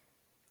 but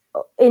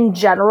in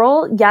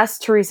general. Yes,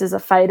 Teresa's a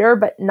fighter,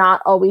 but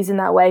not always in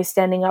that way,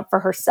 standing up for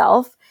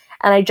herself.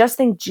 And I just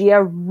think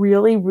Gia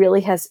really,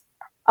 really has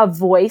a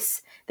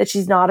voice that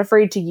she's not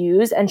afraid to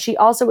use. And she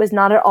also is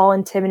not at all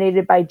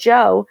intimidated by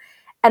Joe.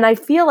 And I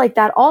feel like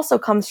that also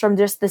comes from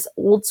just this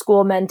old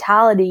school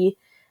mentality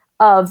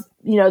of,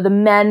 you know, the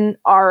men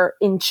are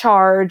in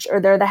charge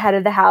or they're the head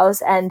of the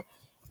house, and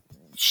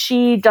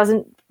she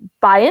doesn't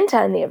buy into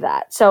any of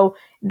that. So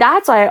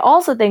that's why I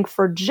also think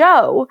for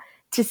Joe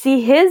to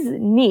see his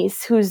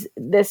niece, who's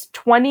this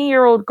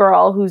 20-year-old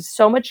girl who's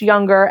so much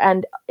younger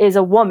and is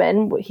a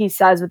woman, he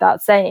says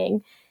without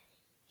saying,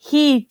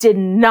 he did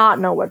not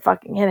know what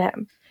fucking hit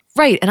him.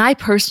 Right. And I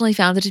personally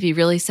found it to be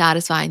really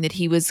satisfying that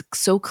he was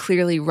so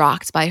clearly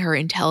rocked by her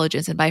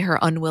intelligence and by her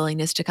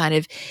unwillingness to kind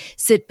of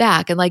sit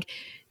back. And like,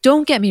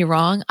 don't get me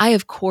wrong, I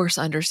of course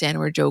understand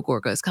where Joe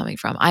Gorga is coming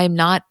from. I am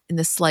not in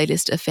the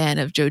slightest a fan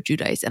of Joe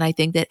Giudice. And I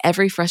think that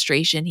every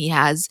frustration he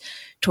has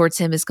towards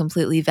him is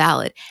completely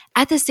valid.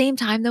 At the same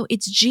time, though,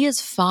 it's Gia's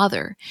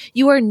father.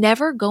 You are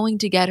never going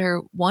to get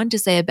her, one, to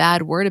say a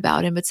bad word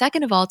about him, but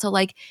second of all, to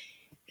like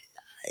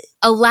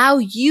allow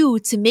you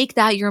to make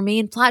that your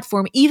main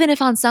platform, even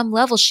if on some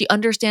level she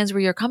understands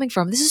where you're coming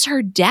from. This is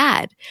her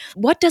dad.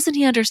 What doesn't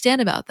he understand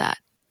about that?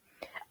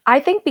 I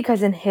think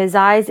because in his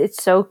eyes,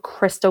 it's so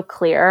crystal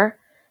clear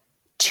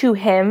to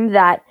him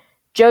that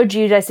Joe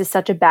Giudice is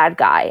such a bad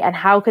guy. And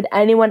how could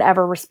anyone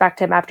ever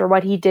respect him after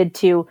what he did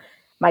to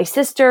my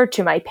sister,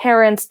 to my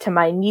parents, to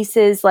my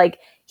nieces? Like,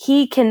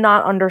 he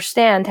cannot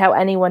understand how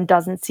anyone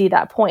doesn't see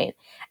that point.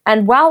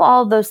 And while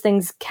all of those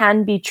things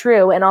can be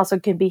true and also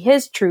can be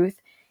his truth,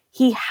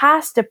 he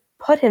has to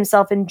put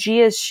himself in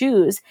Gia's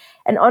shoes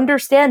and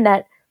understand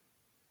that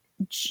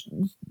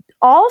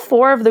all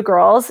 4 of the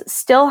girls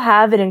still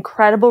have an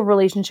incredible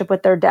relationship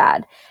with their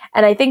dad.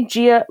 And I think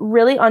Gia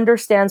really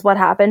understands what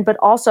happened, but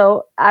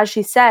also, as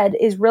she said,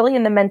 is really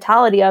in the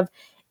mentality of,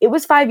 it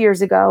was 5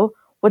 years ago.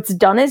 What's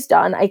done is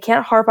done. I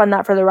can't harp on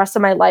that for the rest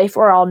of my life,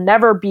 or I'll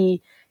never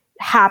be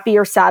happy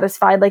or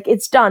satisfied. Like,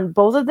 it's done.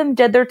 Both of them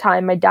did their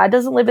time. My dad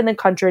doesn't live in the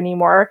country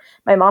anymore.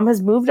 My mom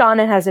has moved on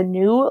and has a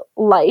new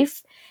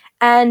life.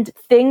 And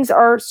things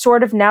are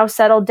sort of now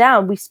settled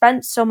down. We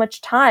spent so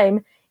much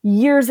time,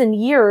 years and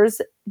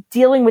years,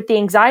 dealing with the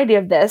anxiety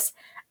of this.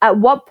 At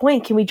what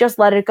point can we just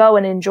let it go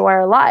and enjoy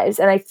our lives?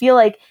 And I feel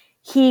like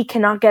he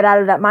cannot get out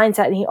of that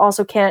mindset. And he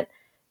also can't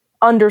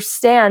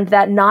understand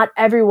that not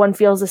everyone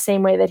feels the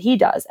same way that he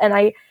does. And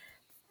I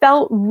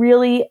felt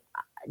really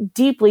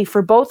deeply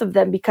for both of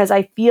them because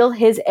I feel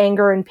his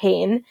anger and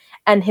pain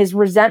and his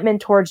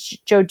resentment towards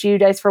Joe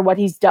Giudice for what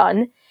he's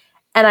done.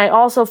 And I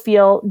also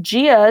feel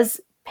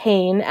Gia's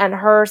pain and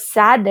her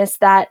sadness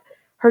that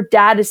her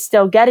dad is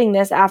still getting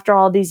this after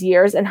all these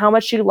years and how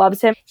much she loves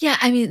him. Yeah,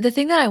 I mean, the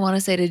thing that I want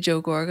to say to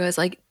Joe Gorga is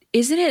like,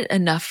 isn't it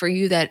enough for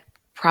you that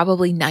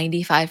probably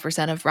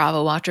 95% of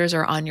Bravo watchers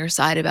are on your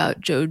side about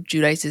Joe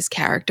Giudice's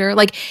character?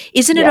 Like,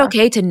 isn't it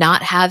okay to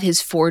not have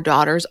his 4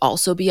 daughters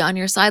also be on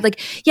your side? Like,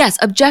 yes,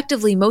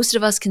 objectively, most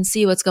of us can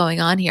see what's going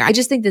on here. I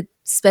just think that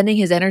spending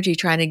his energy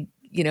trying to,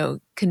 you know,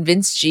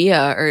 convince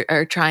Gia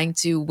or trying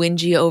to win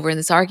Gia over in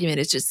this argument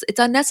is just, it's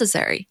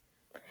unnecessary.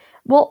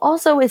 Well,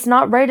 also, it's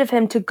not right of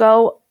him to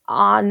go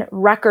on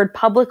record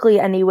publicly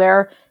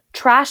anywhere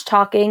trash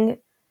talking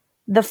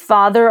the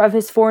father of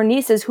his 4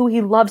 nieces, who he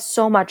loves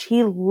so much.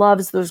 He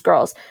loves those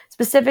girls.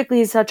 Specifically,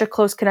 he's such a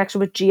close connection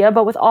with Gia,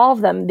 but with all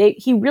of them,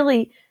 he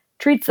really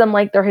treats them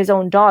like they're his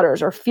own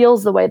daughters, or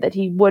feels the way that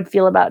he would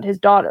feel about his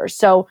daughters.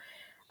 So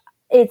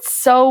it's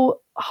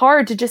so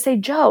hard to just say,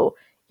 Joe,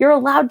 you're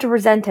allowed to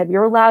resent him.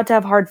 You're allowed to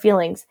have hard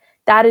feelings.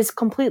 that is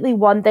completely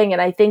one thing.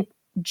 And I think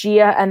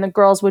Gia and the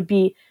girls would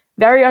be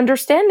very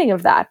understanding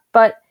of that.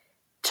 But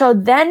to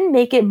then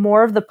make it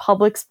more of the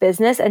public's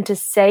business and to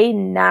say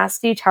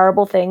nasty,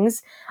 terrible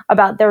things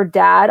about their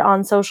dad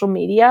on social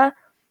media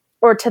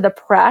or to the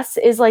press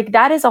is like,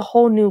 that is a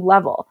whole new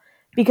level,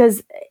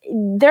 because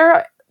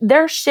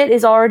their shit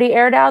is already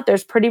aired out.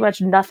 There's pretty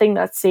much nothing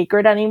that's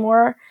sacred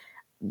anymore.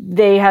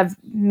 They have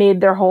made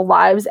their whole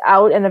lives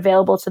out and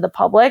available to the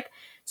public.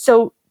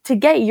 So to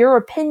get your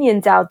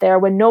opinions out there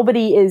when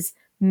nobody is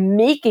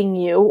making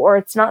you, or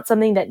it's not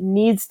something that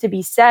needs to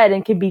be said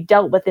and can be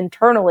dealt with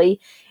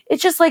internally,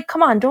 it's just like,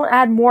 come on, don't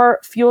add more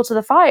fuel to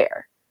the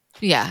fire.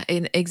 Yeah,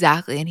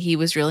 exactly. And he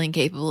was really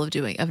incapable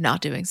of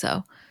not doing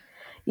so.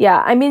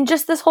 Yeah, I mean,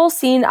 just this whole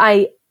scene,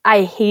 I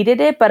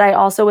hated it, but I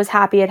also was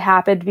happy it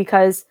happened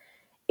because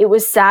it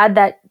was sad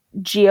that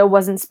Gia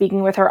wasn't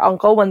speaking with her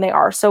uncle when they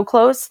are so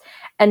close.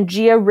 And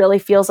Gia really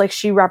feels like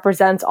she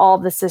represents all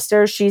of the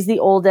sisters. She's the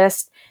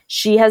oldest.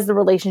 She has the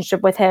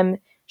relationship with him.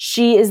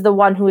 She is the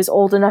one who is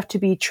old enough to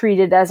be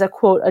treated as a,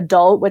 quote,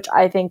 adult, which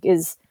I think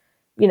is,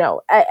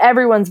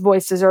 everyone's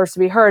voice deserves to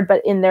be heard.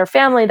 But in their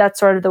family, that's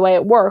sort of the way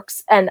it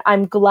works. And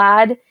I'm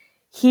glad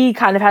he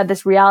kind of had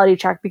this reality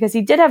check, because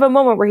he did have a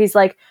moment where he's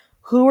like,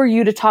 who are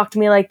you to talk to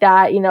me like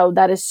that?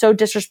 That is so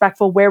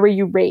disrespectful. Where were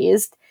you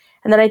raised?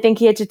 And then I think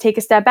he had to take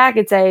a step back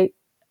and say,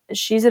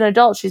 she's an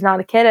adult. She's not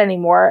a kid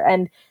anymore.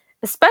 And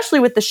especially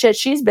with the shit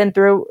she's been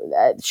through,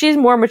 she's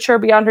more mature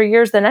beyond her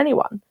years than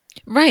anyone.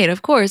 Right,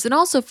 of course. And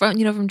also from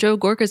Joe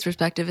Gorka's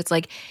perspective, it's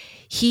like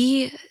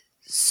he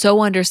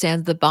so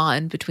understands the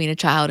bond between a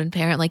child and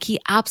parent. Like, he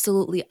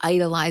absolutely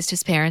idolized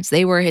his parents.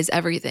 They were his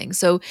everything.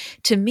 So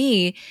to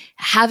me,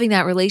 having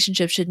that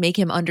relationship should make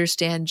him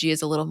understand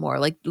Gia's a little more,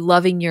 like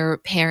loving your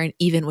parent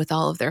even with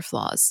all of their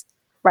flaws.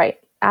 Right.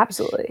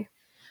 Absolutely.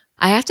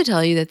 I have to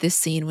tell you that this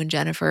scene when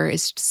Jennifer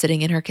is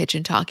sitting in her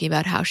kitchen talking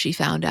about how she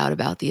found out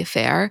about the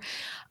affair,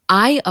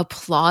 I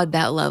applaud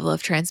that level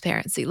of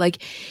transparency.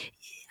 Like,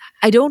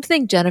 I don't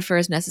think Jennifer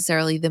is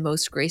necessarily the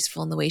most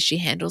graceful in the way she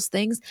handles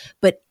things,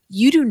 but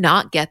you do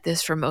not get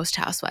this from most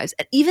housewives.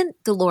 And even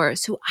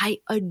Dolores, who I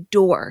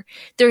adore,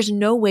 there's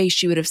no way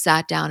she would have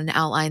sat down and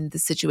outlined the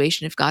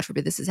situation if, God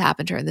forbid, this has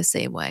happened to her in the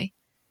same way.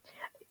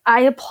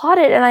 I applaud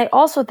it. And I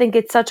also think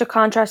it's such a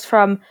contrast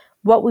from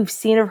what we've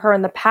seen of her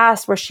in the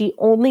past, where she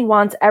only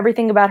wants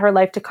everything about her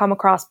life to come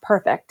across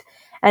perfect.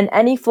 And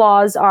any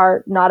flaws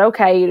are not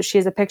okay. She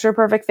has a picture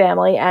perfect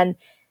family. And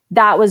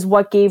that was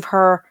what gave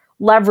her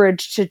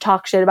leverage to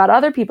talk shit about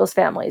other people's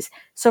families.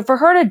 So for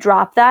her to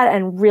drop that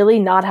and really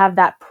not have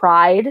that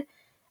pride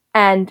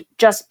and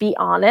just be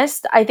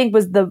honest, I think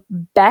was the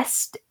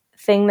best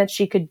thing that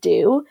she could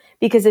do.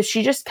 Because if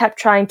she just kept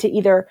trying to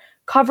either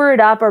cover it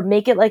up or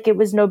make it like it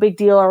was no big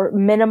deal or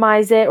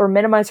minimize it or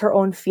minimize her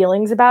own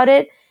feelings about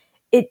it,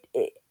 it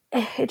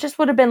just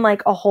would have been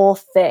like a whole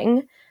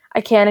thing. I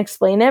can't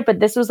explain it,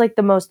 but this was like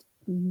the most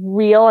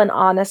real and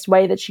honest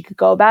way that she could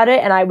go about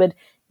it. And I would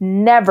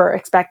never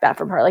expect that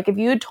from her. Like, if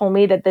you had told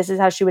me that this is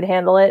how she would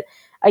handle it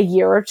a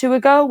year or two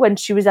ago when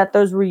she was at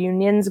those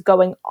reunions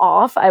going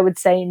off, I would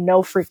say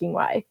no freaking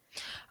way.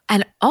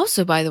 And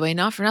also, by the way,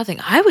 not for nothing,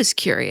 I was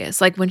curious.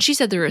 Like, when she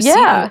said the receipt,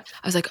 I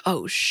was like,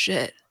 oh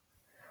shit.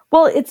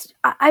 Well,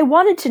 I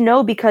wanted to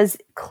know because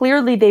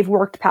clearly they've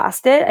worked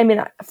past it. I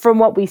mean, from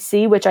what we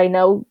see, which I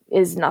know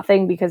is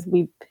nothing because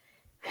we've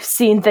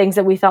seen things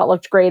that we thought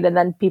looked great and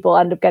then people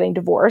end up getting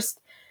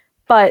divorced.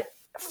 But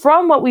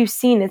from what we've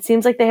seen, it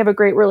seems like they have a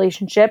great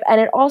relationship.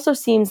 And it also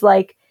seems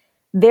like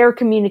their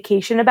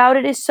communication about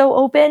it is so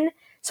open.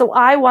 So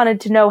I wanted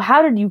to know,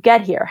 how did you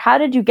get here? How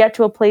did you get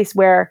to a place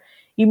where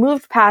you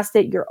moved past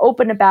it, you're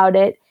open about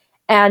it,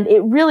 and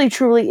it really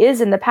truly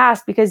is in the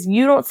past? Because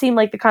you don't seem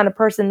like the kind of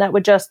person that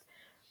would just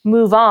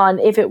move on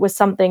if it was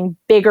something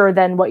bigger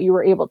than what you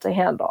were able to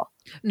handle.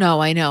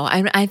 No, I know.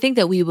 I think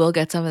that we will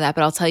get some of that,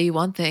 but I'll tell you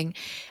one thing.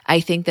 I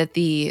think that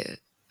the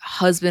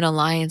husband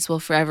alliance will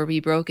forever be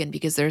broken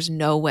because there's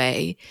no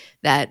way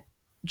that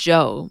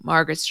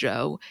Margaret's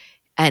Joe,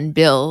 and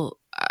Bill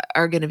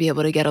are going to be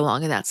able to get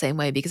along in that same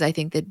way, because I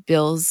think that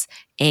Bill's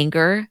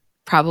anger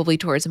probably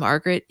towards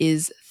Margaret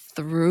is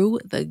through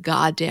the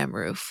goddamn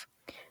roof.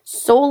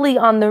 Solely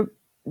on the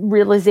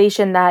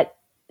realization that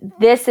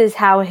this is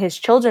how his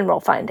children will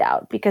find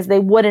out, because they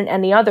wouldn't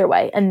any other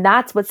way. And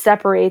that's what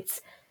separates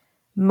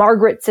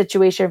Margaret's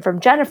situation from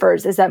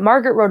Jennifer's, is that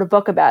Margaret wrote a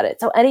book about it.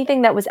 So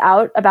anything that was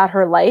out about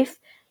her life,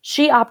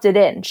 she opted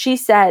in. She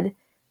said,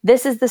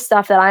 this is the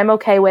stuff that I'm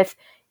okay with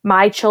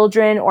my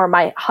children or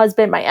my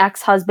husband, my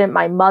ex-husband,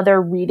 my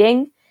mother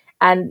reading,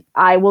 and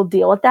I will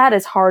deal with that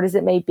as hard as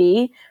it may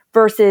be.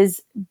 Versus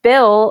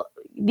Bill,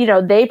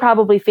 they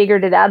probably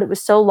figured it out. It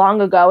was so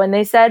long ago. And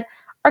they said,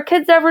 our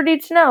kids never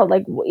need to know.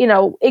 Like,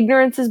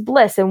 ignorance is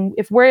bliss. And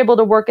if we're able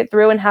to work it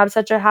through and have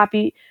such a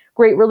happy,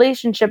 great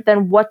relationship,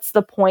 then what's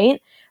the point?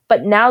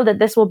 But now that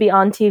this will be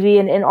on TV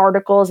and in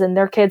articles and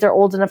their kids are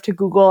old enough to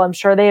Google, I'm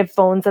sure they have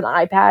phones and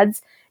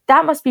iPads.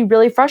 That must be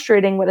really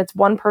frustrating when it's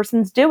one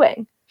person's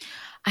doing.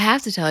 I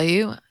have to tell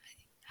you,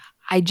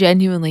 I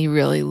genuinely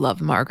really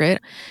love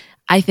Margaret.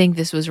 I think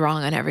this was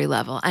wrong on every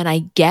level. And I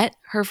get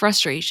her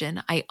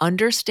frustration. I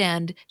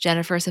understand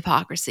Jennifer's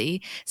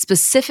hypocrisy,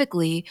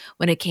 specifically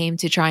when it came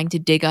to trying to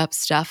dig up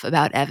stuff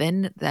about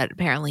Evan that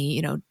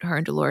apparently, her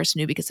and Dolores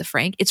knew because of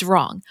Frank. It's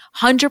wrong.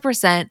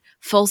 100%,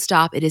 full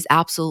stop. It is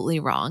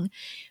absolutely wrong.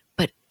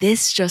 But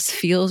this just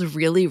feels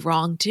really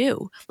wrong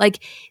too.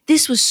 Like,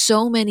 this was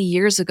so many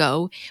years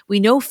ago. We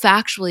know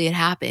factually it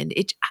happened.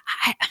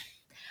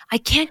 I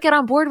can't get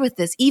on board with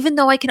this. Even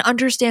though I can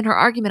understand her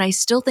argument, I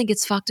still think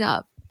it's fucked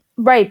up.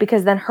 Right,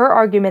 because then her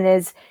argument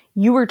is,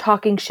 you were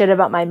talking shit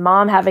about my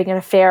mom having an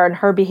affair and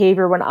her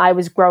behavior when I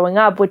was growing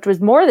up, which was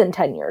more than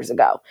 10 years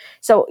ago.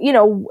 So,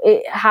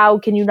 how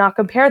can you not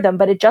compare them?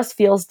 But it just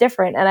feels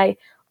different. And I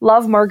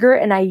love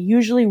Margaret, and I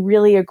usually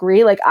really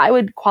agree. Like, I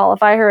would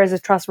qualify her as a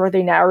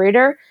trustworthy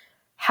narrator.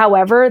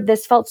 However,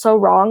 this felt so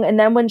wrong. And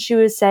then when she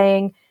was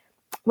saying,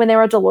 when they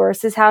were at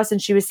Dolores's house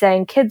and she was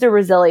saying, kids are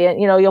resilient,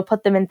 you'll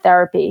put them in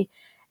therapy.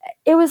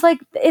 It was like,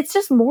 it's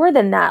just more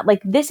than that.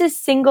 Like, this is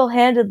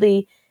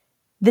single-handedly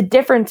the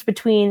difference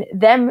between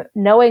them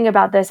knowing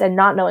about this and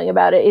not knowing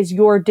about it is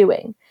your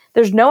doing.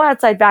 There's no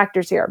outside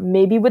factors here.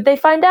 Maybe would they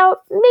find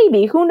out?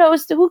 Maybe. Who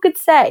knows? Who could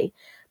say?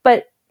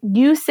 But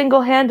you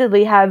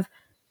single-handedly have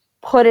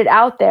put it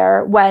out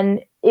there when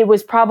it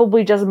was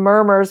probably just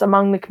murmurs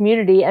among the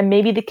community, and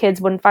maybe the kids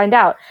wouldn't find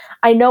out.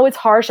 I know it's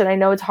harsh, and I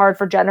know it's hard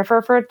for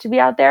Jennifer for it to be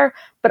out there,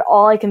 but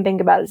all I can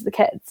think about is the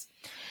kids.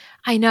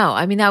 I know.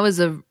 I mean, that was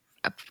a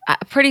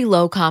pretty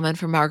low comment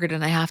from Margaret,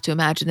 and I have to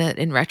imagine that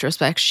in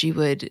retrospect she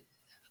would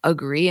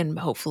agree and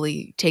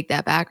hopefully take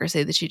that back or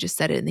say that she just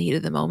said it in the heat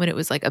of the moment. It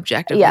was like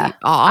objectively off.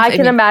 I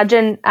can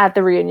imagine at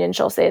the reunion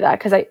she'll say that,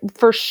 because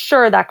for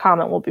sure that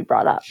comment will be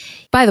brought up.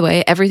 By the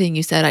way, everything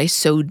you said I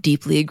so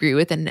deeply agree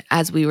with. And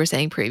as we were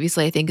saying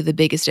previously, I think the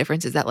biggest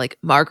difference is that like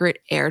Margaret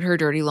aired her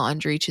dirty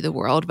laundry to the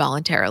world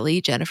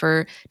voluntarily.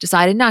 Jennifer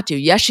decided not to.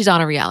 Yes, she's on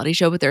a reality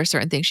show, but there are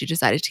certain things she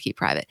decided to keep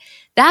private.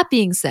 That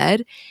being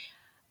said,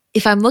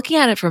 if I'm looking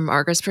at it from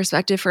Margaret's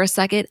perspective for a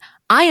second,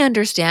 I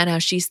understand how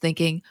she's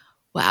thinking,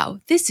 wow,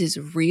 this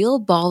is real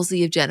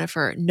ballsy of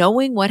Jennifer,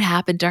 knowing what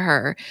happened to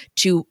her,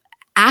 to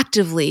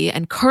actively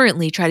and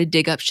currently try to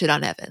dig up shit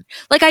on Evan.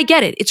 Like, I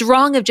get it. It's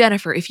wrong of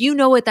Jennifer. If you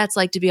know what that's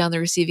like to be on the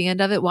receiving end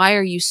of it, why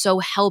are you so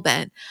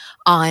hell-bent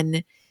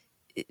on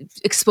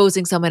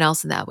exposing someone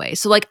else in that way?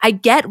 So, like, I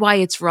get why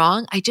it's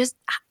wrong.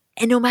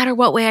 And no matter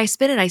what way I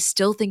spin it, I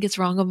still think it's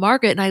wrong of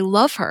Margaret, and I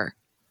love her.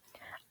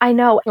 I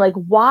know. Like,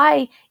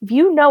 why, if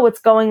you know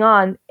what's going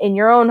on in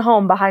your own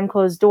home behind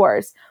closed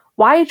doors,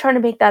 why are you trying to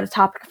make that a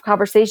topic of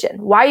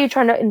conversation? Why are you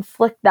trying to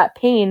inflict that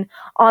pain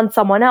on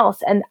someone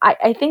else? And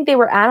I think they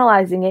were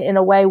analyzing it in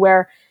a way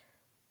where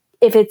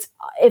if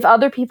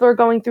other people are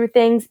going through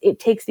things, it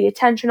takes the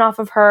attention off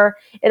of her.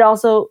 It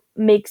also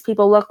makes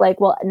people look like,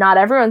 well, not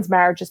everyone's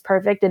marriage is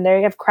perfect and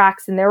they have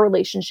cracks in their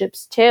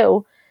relationships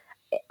too.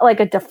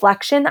 Like a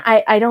deflection.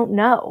 I don't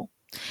know.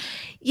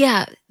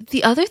 Yeah.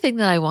 The other thing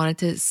that I wanted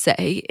to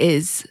say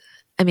is,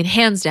 I mean,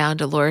 hands down,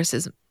 Dolores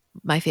is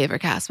my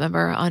favorite cast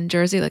member on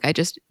Jersey. Like, I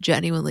just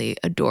genuinely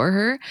adore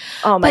her.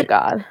 Oh my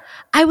God.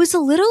 I was a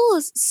little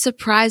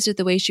surprised at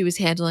the way she was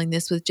handling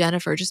this with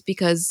Jennifer, just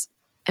because,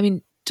 I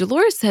mean,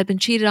 Dolores had been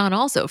cheated on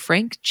also.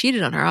 Frank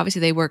cheated on her.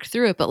 Obviously, they worked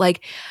through it. But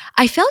like,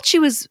 I felt she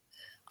was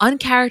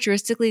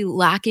uncharacteristically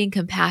lacking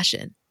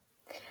compassion.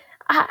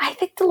 I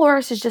think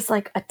Dolores is just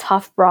like a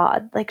tough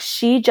broad. Like,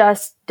 she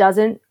just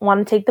doesn't want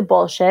to take the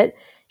bullshit.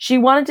 She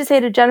wanted to say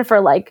to Jennifer,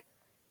 like,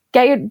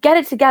 get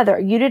it together.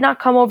 You did not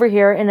come over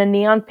here in a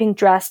neon pink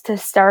dress to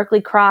hysterically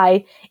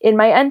cry in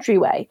my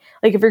entryway.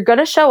 Like, if you're going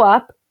to show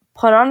up,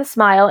 put on a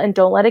smile and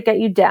don't let it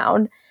get you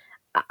down.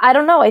 I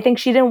don't know. I think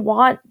she didn't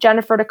want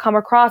Jennifer to come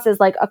across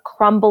as like a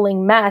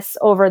crumbling mess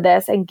over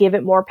this and give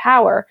it more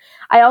power.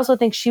 I also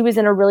think she was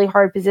in a really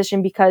hard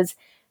position because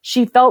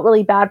she felt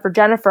really bad for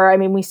Jennifer. I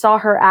mean, we saw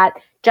her at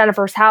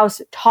Jennifer's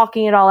house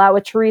talking it all out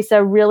with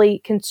Teresa, really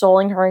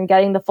consoling her and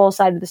getting the full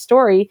side of the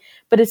story.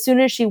 But as soon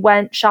as she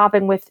went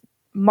shopping with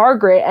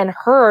Margaret and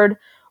heard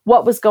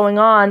what was going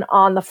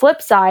on the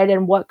flip side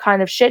and what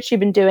kind of shit she'd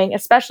been doing,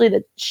 especially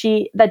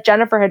that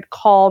Jennifer had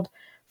called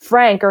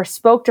Frank or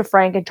spoke to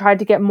Frank and tried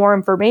to get more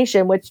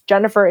information, which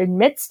Jennifer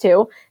admits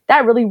to,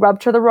 that really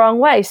rubbed her the wrong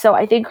way. So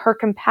I think her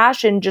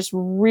compassion just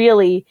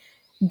really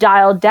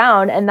dialed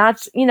down. And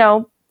that's,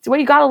 it's what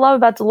you got to love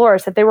about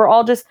Dolores, that they were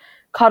all just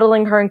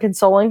cuddling her and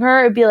consoling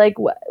her. It'd be like,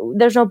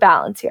 there's no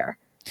balance here.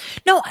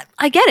 No,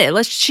 I get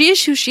it. She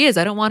is who she is.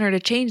 I don't want her to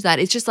change that.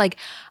 It's just like,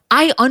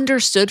 I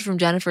understood from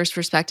Jennifer's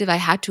perspective. I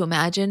had to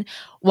imagine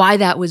why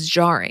that was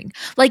jarring.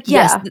 Like,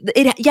 yes,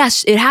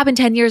 it happened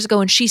 10 years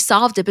ago and she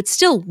solved it, but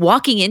still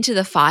walking into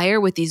the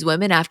fire with these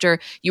women after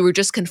you were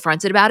just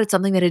confronted about it,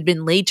 something that had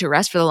been laid to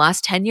rest for the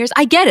last 10 years.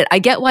 I get it. I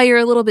get why you're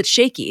a little bit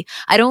shaky.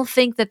 I don't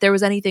think that there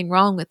was anything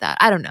wrong with that.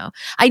 I don't know.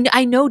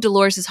 I know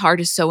Dolores' heart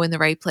is so in the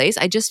right place.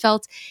 I just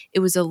felt it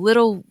was a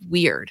little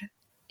weird.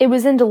 It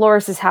was in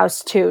Dolores'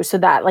 house too, so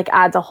that like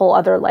adds a whole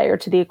other layer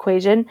to the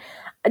equation.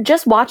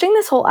 Just watching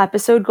this whole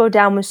episode go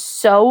down was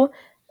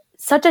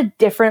such a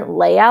different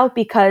layout,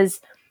 because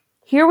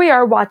here we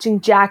are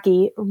watching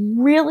Jackie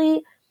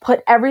really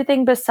put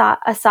everything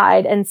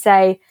aside and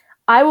say,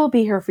 I will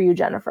be here for you,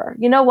 Jennifer.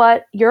 You know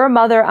what? You're a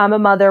mother. I'm a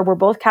mother. We're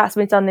both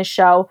castmates on this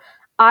show.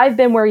 I've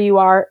been where you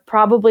are,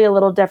 probably a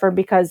little different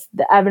because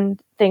the Evan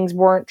things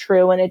weren't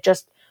true and it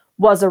just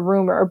was a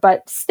rumor.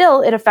 But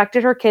still, it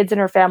affected her kids and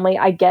her family.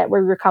 I get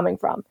where you're coming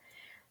from.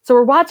 So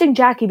we're watching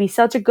Jackie be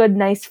such a good,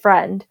 nice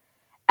friend.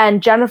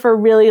 And Jennifer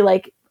really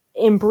like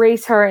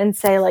embrace her and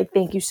say like,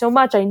 thank you so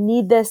much. I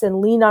need this, and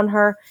lean on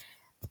her.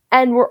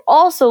 And we're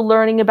also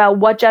learning about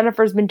what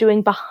Jennifer's been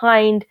doing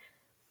behind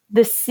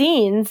the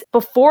scenes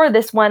before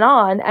this went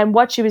on and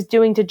what she was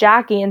doing to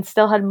Jackie and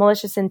still had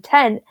malicious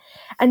intent.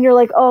 And you're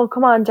like, oh,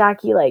 come on,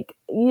 Jackie. Like,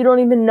 you don't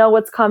even know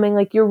what's coming.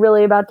 Like, you're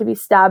really about to be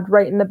stabbed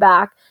right in the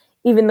back,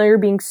 even though you're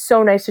being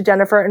so nice to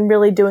Jennifer and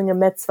really doing a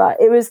mitzvah.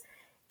 It was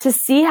to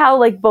see how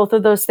like both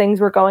of those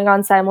things were going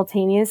on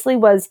simultaneously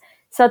was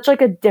such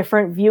like a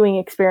different viewing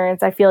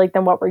experience, I feel like,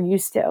 than what we're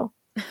used to.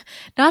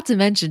 Not to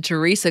mention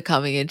Teresa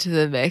coming into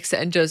the mix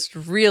and just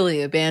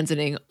really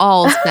abandoning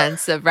all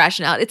sense of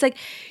rationality. It's like,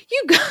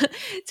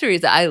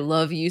 Teresa, I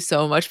love you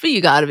so much, but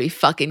you got to be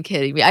fucking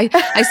kidding me.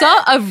 I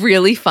saw a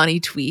really funny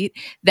tweet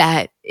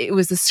that it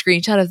was a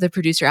screenshot of the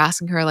producer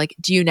asking her, like,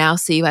 do you now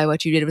see why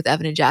what you did with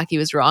Evan and Jackie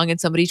was wrong?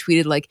 And somebody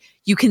tweeted, like,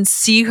 you can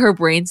see her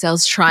brain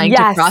cells trying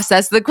to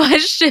process the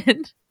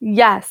question.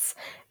 Yes,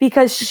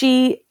 because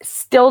she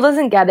still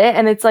doesn't get it.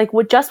 And it's like,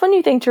 just when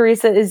you think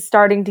Teresa is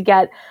starting to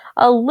get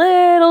a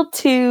little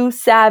too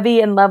savvy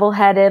and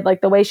level-headed,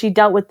 like the way she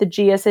dealt with the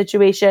Gia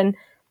situation,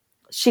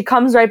 she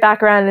comes right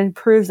back around and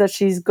proves that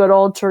she's good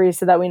old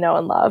Teresa that we know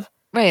and love.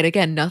 Right.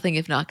 Again, nothing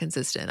if not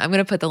consistent. I'm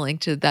going to put the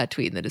link to that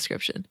tweet in the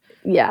description.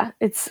 Yeah,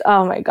 it's,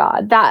 oh my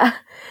God,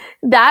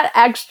 that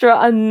extra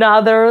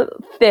another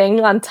thing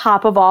on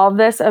top of all of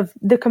this, of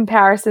the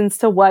comparisons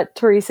to what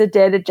Teresa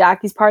did at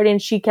Jackie's party.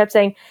 And she kept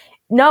saying,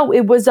 no,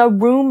 it was a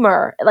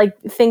rumor, like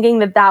thinking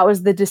that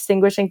was the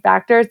distinguishing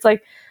factor. It's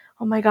like,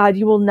 oh my God,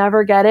 you will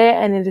never get it.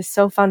 And it is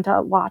so fun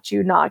to watch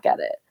you not get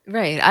it.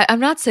 Right. I'm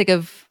not sick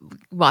of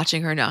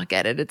watching her not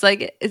get it. It's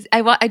like,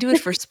 I do it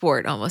for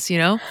sport almost, you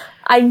know?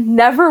 I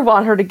never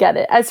want her to get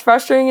it. As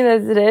frustrating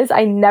as it is,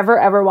 I never,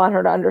 ever want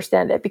her to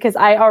understand it, because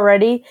I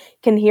already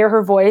can hear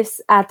her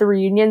voice at the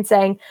reunion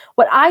saying,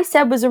 what I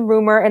said was a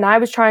rumor and I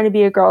was trying to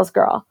be a girl's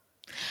girl.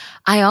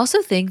 I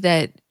also think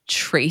that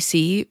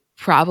Tracy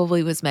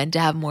probably was meant to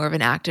have more of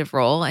an active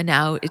role, and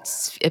now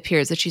it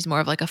appears that she's more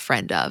of like a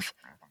friend of.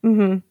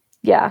 Mm-hmm.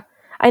 Yeah.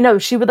 I know,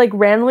 she would like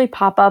randomly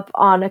pop up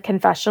on a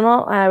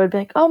confessional and I would be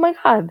like, oh my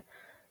God,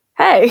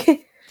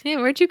 hey. Yeah,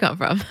 where'd you come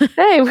from?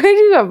 Hey, where'd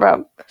you come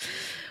from?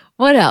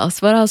 What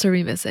else? What else are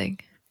we missing?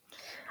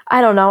 I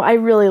don't know. I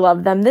really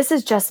love them. This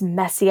is just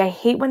messy. I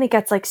hate when it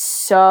gets like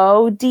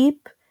so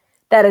deep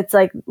that it's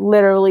like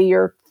literally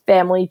your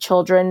family,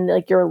 children,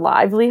 like your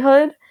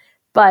livelihood.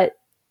 But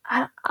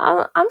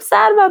I'm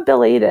sad about Bill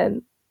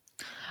Aiden.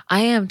 I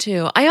am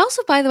too. I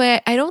also, by the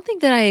way, I don't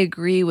think that I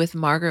agree with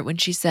Margaret when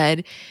she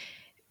said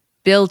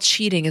Bill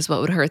cheating is what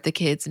would hurt the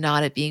kids,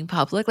 not it being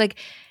public. Like,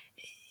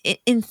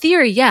 in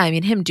theory, yeah, I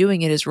mean, him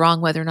doing it is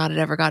wrong whether or not it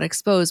ever got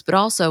exposed. But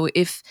also,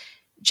 if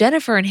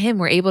Jennifer and him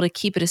were able to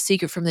keep it a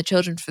secret from the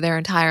children for their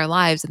entire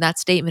lives, and that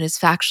statement is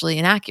factually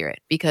inaccurate,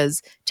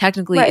 because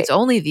technically It's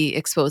only the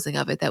exposing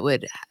of it that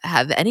would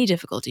have any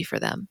difficulty for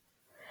them.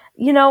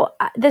 You know,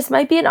 this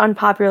might be an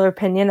unpopular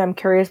opinion. I'm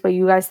curious what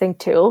you guys think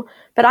too.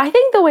 But I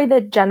think the way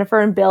that Jennifer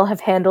and Bill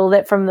have handled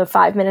it from the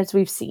 5 minutes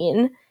we've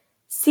seen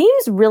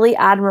seems really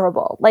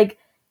admirable. Like,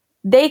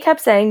 they kept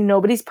saying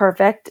nobody's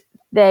perfect.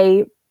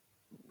 They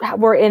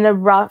were in a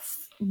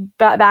rough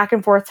back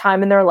and forth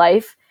time in their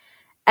life.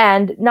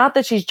 And not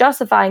that she's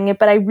justifying it,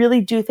 but I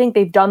really do think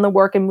they've done the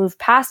work and moved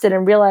past it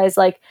and realized,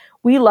 like,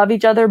 we love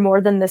each other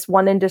more than this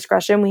one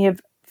indiscretion.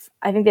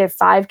 I think they have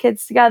 5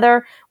 kids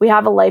together. We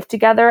have a life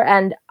together,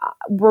 and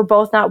we're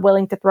both not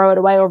willing to throw it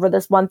away over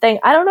this one thing.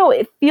 I don't know.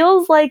 It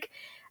feels like,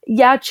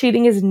 yeah,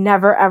 cheating is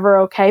never, ever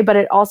okay, but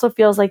it also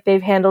feels like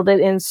they've handled it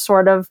in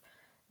sort of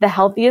the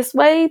healthiest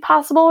way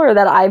possible, or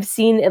that I've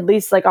seen, at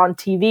least like on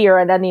TV or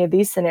in any of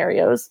these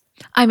scenarios.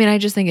 I mean, I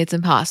just think it's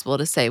impossible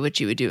to say what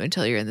you would do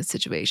until you're in this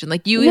situation.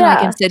 Like, you and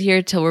I can sit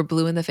here till we're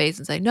blue in the face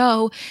and say,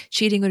 no,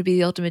 cheating would be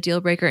the ultimate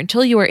deal breaker.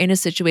 Until you are in a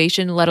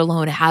situation, let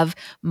alone have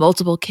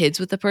multiple kids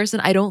with the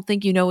person, I don't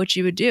think you know what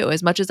you would do.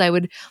 As much as I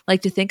would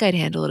like to think I'd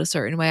handle it a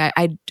certain way,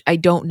 I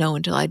don't know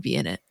until I'd be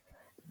in it.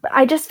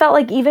 I just felt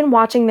like even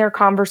watching their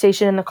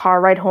conversation in the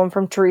car ride home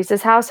from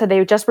Teresa's house, how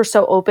they just were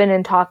so open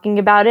and talking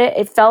about it,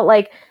 it felt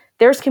like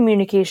there's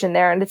communication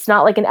there, and it's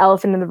not like an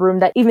elephant in the room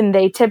that even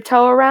they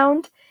tiptoe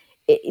around.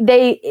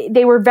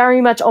 They were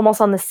very much almost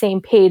on the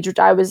same page, which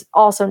I was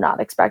also not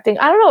expecting.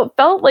 I don't know.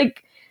 It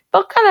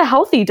felt kind of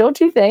healthy,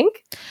 don't you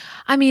think?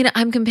 I mean,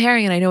 I'm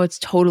comparing, and I know it's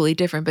totally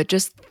different, but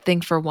just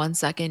think for 1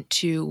 second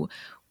to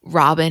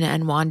Robin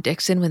and Juan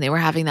Dixon when they were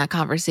having that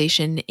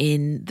conversation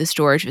in the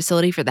storage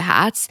facility for the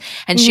hats.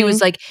 And she was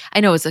like,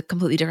 I know it's a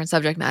completely different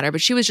subject matter, but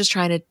she was just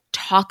trying to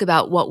talk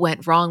about what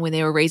went wrong when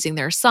they were raising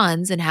their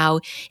sons and how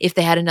if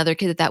they had another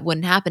kid that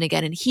wouldn't happen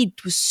again. And he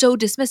was so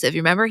dismissive. You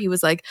remember? He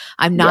was like,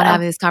 I'm not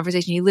having this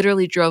conversation. He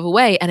literally drove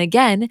away. And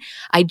again,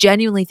 I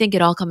genuinely think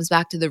it all comes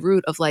back to the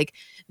root of like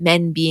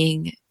men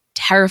being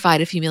terrified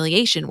of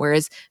humiliation.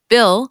 Whereas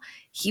Bill,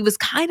 he was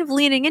kind of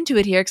leaning into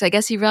it here because I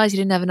guess he realized he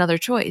didn't have another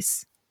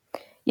choice.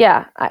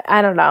 Yeah,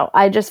 I don't know.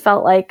 I just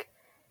felt like,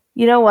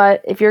 you know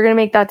what? If you're going to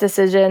make that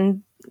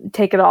decision,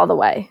 take it all the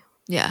way.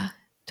 Yeah,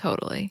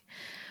 totally.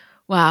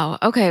 Wow.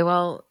 Okay,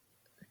 well,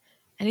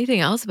 anything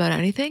else about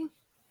anything?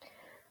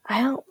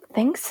 I don't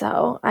think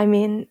so. I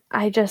mean,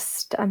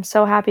 I'm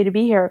so happy to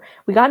be here.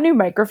 We got new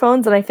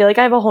microphones and I feel like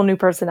I have a whole new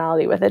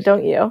personality with it,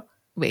 don't you?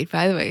 Wait,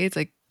 by the way, it's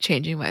like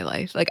changing my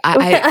life. Like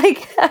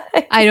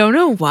I don't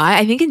know why.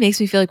 I think it makes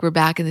me feel like we're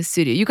back in the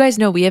studio. You guys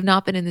know we have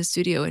not been in the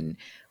studio in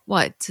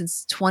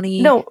since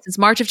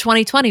March of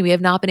 2020. We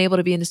have not been able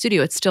to be in the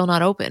studio. It's still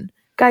not open.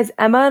 Guys,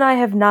 Emma and I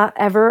have not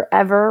ever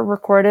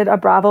recorded a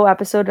Bravo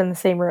episode in the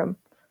same room.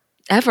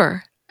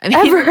 Ever. I mean,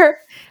 ever.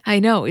 I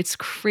know. It's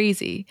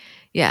crazy.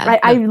 Yeah.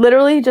 I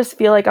literally just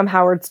feel like I'm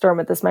Howard Stern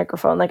with this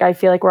microphone. Like I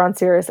feel like we're on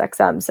Sirius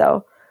XM.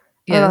 So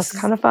yeah, it's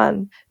kind of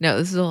fun. No,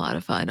 this is a lot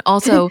of fun.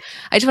 Also,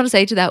 I just want to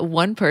say to that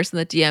one person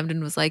that DM'd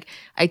and was like,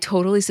 I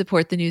totally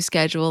support the new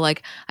schedule.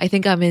 Like, I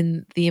think I'm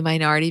in the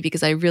minority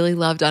because I really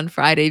loved on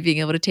Friday being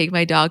able to take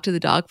my dog to the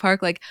dog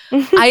park. Like,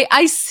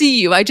 I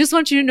see you. I just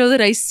want you to know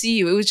that I see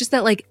you. It was just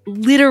that like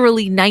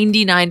literally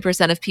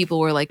 99% of people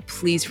were like,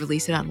 please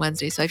release it on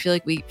Wednesday. So I feel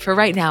like for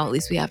right now, at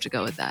least we have to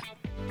go with that.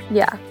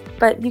 Yeah,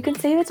 but you can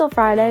save it till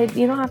Friday.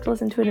 You don't have to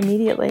listen to it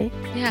immediately.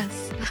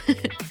 Yes.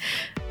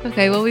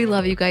 Okay, well, we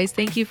love you guys.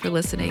 Thank you for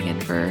listening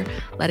and for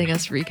letting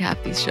us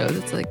recap these shows.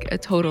 It's like a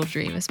total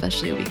dream,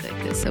 especially a week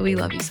like this. So we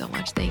love you so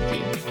much. Thank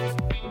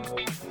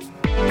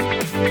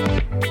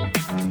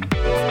you.